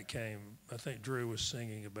how it came. I think Drew was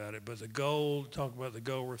singing about it. But the gold, talk about the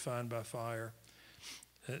gold refined by fire.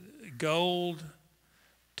 Gold,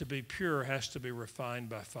 to be pure, has to be refined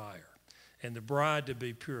by fire. And the bride, to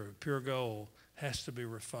be pure gold, has to be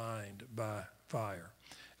refined by fire.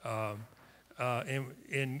 But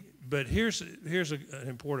here's an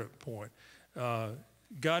important point.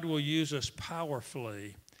 God will use us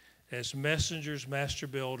powerfully as messengers, master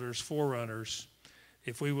builders, forerunners,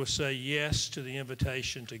 if we will say yes to the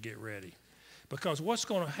invitation to get ready. Because what's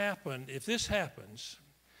going to happen, if this happens,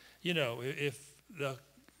 if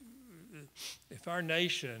our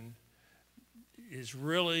nation is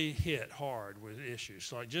really hit hard with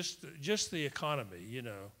issues, like just the economy,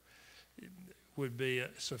 would be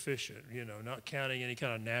sufficient, not counting any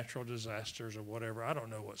kind of natural disasters or whatever. I don't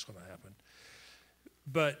know what's going to happen.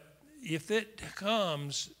 But if it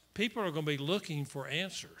comes, people are going to be looking for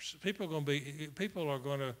answers. People are going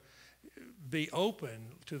to be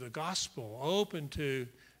open to the gospel, open to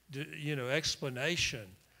explanation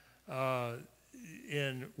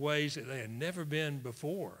in ways that they had never been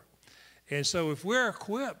before. And so if we're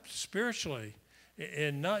equipped spiritually,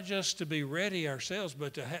 and not just to be ready ourselves,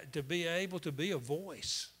 but to be able to be a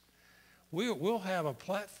voice, we'll have a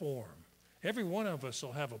platform. Every one of us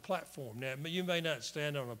will have a platform. Now, you may not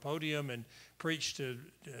stand on a podium and preach to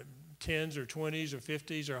tens or 20s or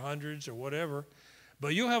 50s or hundreds or whatever,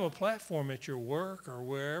 but you'll have a platform at your work or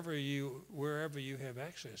wherever you have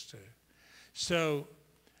access to. So,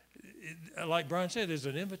 like Bryan said, there's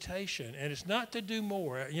an invitation, and it's not to do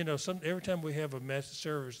more. Every time we have a message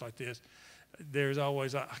service like this, there's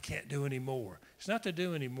always, I can't do any more. It's not to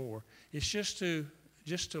do any more. It's just to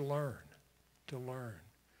learn,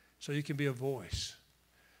 so you can be a voice.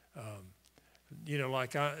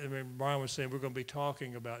 Bryan was saying, we're going to be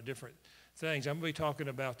talking about different things. I'm going to be talking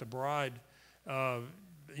about the bride, not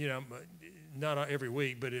every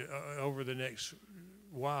week, but over the next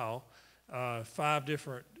while, 5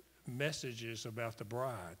 different messages about the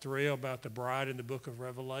bride, 3 about the bride in the book of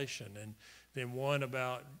Revelation, and then 1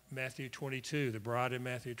 about Matthew 22, the bride in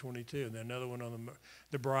Matthew 22, and then another one on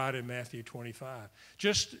the bride in Matthew 25.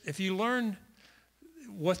 Just if you learn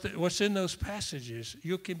what's in those passages,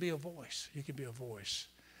 you can be a voice. You can be a voice,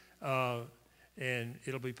 and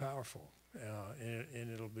it'll be powerful,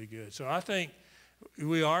 and it'll be good. So I think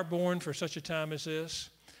we are born for such a time as this.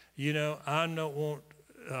 I don't want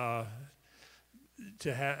I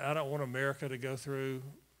don't want America to go through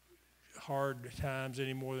hard times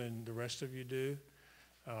any more than the rest of you do.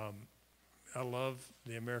 I love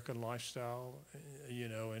the American lifestyle, you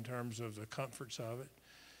know, in terms of the comforts of it,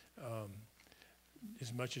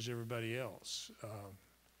 as much as everybody else.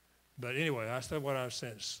 But anyway, that's what I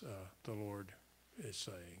sense the Lord is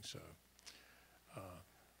saying. So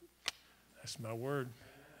that's my word.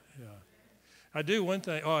 Yeah. I do one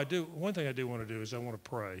thing. One thing I do want to do is I want to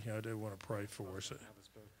pray. I do want to pray for us.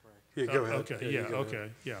 Yeah, go ahead. Okay. Yeah. Okay.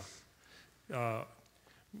 Yeah.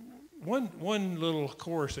 One little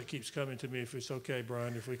chorus that keeps coming to me, if it's okay,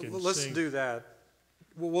 Bryan, if we can Well, let's sing. do that.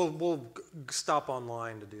 We'll stop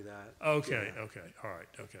online to do that. Okay. Yeah. Okay. All right.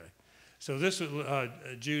 Okay. So this was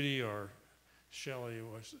Judy or Shelley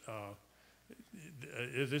was.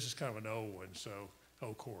 This is kind of an old one, so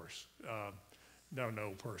old chorus. Not an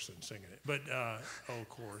old person singing it, but old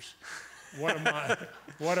chorus. What am I?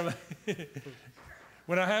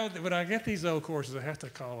 When I get these old courses, I have to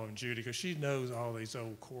call on Judy because she knows all these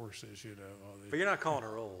old courses, you know. All these. But you're not calling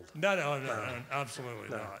her old. No, absolutely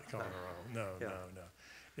not calling her old. No.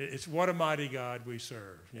 It's what a mighty God we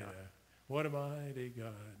serve. You know, what a mighty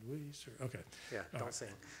God we serve. Okay. Yeah, don't sing.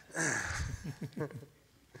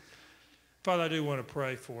 Father, I do want to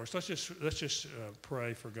pray for us. Let's just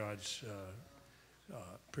pray for God's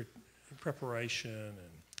preparation. And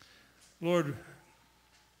Lord,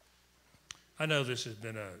 I know this has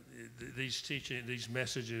been these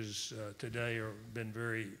messages today have been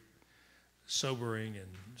very sobering and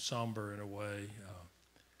somber in a way.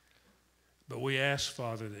 But we ask,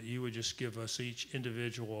 Father, that you would just give us each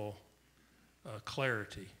individual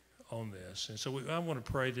clarity on this. And so I want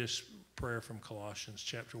to pray this prayer from Colossians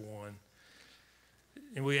chapter 1.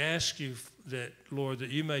 And we ask you that, Lord, that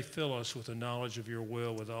you may fill us with the knowledge of your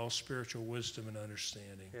will, with all spiritual wisdom and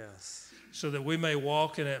understanding. Yes. So that we may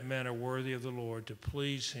walk in that manner worthy of the Lord, to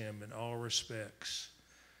please him in all respects,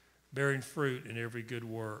 bearing fruit in every good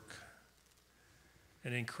work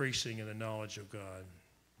and increasing in the knowledge of God.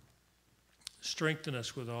 Strengthen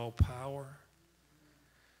us with all power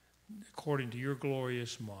according to your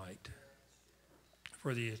glorious might,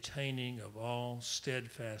 for the attaining of all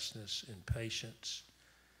steadfastness and patience,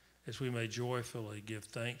 as we may joyfully give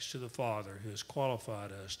thanks to the Father who has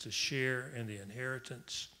qualified us to share in the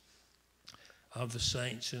inheritance of the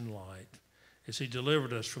saints in light, as he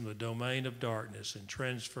delivered us from the domain of darkness and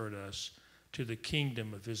transferred us to the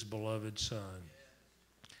kingdom of his beloved Son,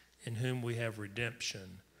 in whom we have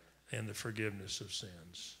redemption and the forgiveness of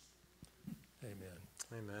sins. Amen.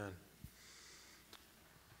 Amen.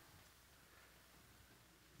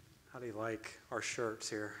 How do you like our shirts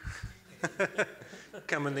here?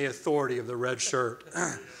 Come in the authority of the red shirt.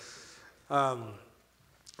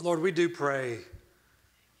 Lord, we do pray.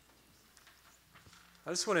 I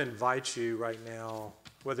just want to invite you right now,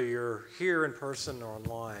 whether you're here in person or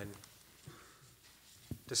online,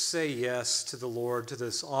 to say yes to the Lord, to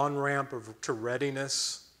this on-ramp to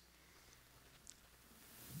readiness.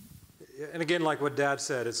 And again, like what Dad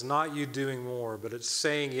said, it's not you doing more, but it's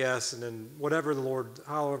saying yes, and then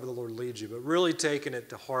however the Lord leads you, but really taking it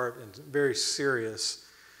to heart and very serious.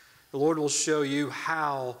 The Lord will show you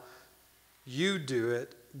how you do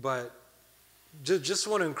it, but just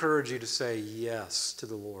want to encourage you to say yes to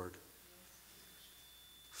the Lord.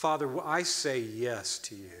 Father, I say yes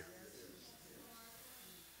to you.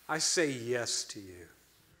 I say yes to you.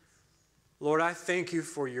 Lord, I thank you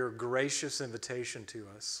for your gracious invitation to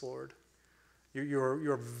us, Lord.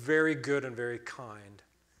 You're very good and very kind.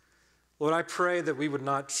 Lord, I pray that we would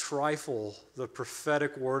not trifle the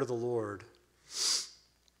prophetic word of the Lord,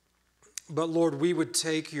 but Lord, we would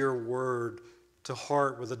take your word to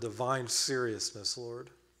heart with a divine seriousness, Lord.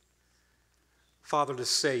 Father, to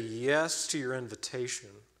say yes to your invitation.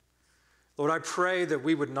 Lord, I pray that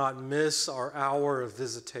we would not miss our hour of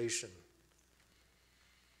visitation.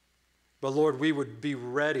 But Lord, we would be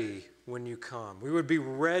ready when you come. We would be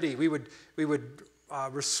ready. We would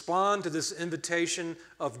respond to this invitation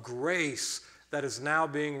of grace that is now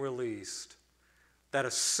being released, that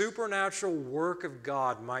a supernatural work of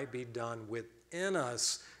God might be done within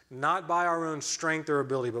us, not by our own strength or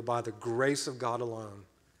ability, but by the grace of God alone.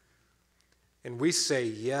 And we say,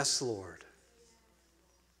 yes, Lord.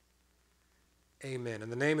 Amen. In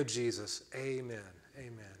the name of Jesus, amen.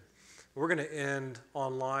 Amen. We're going to end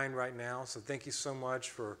online right now, so thank you so much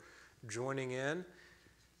for joining in.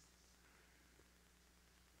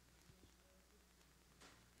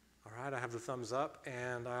 All right, I have the thumbs up,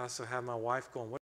 and I also have my wife going,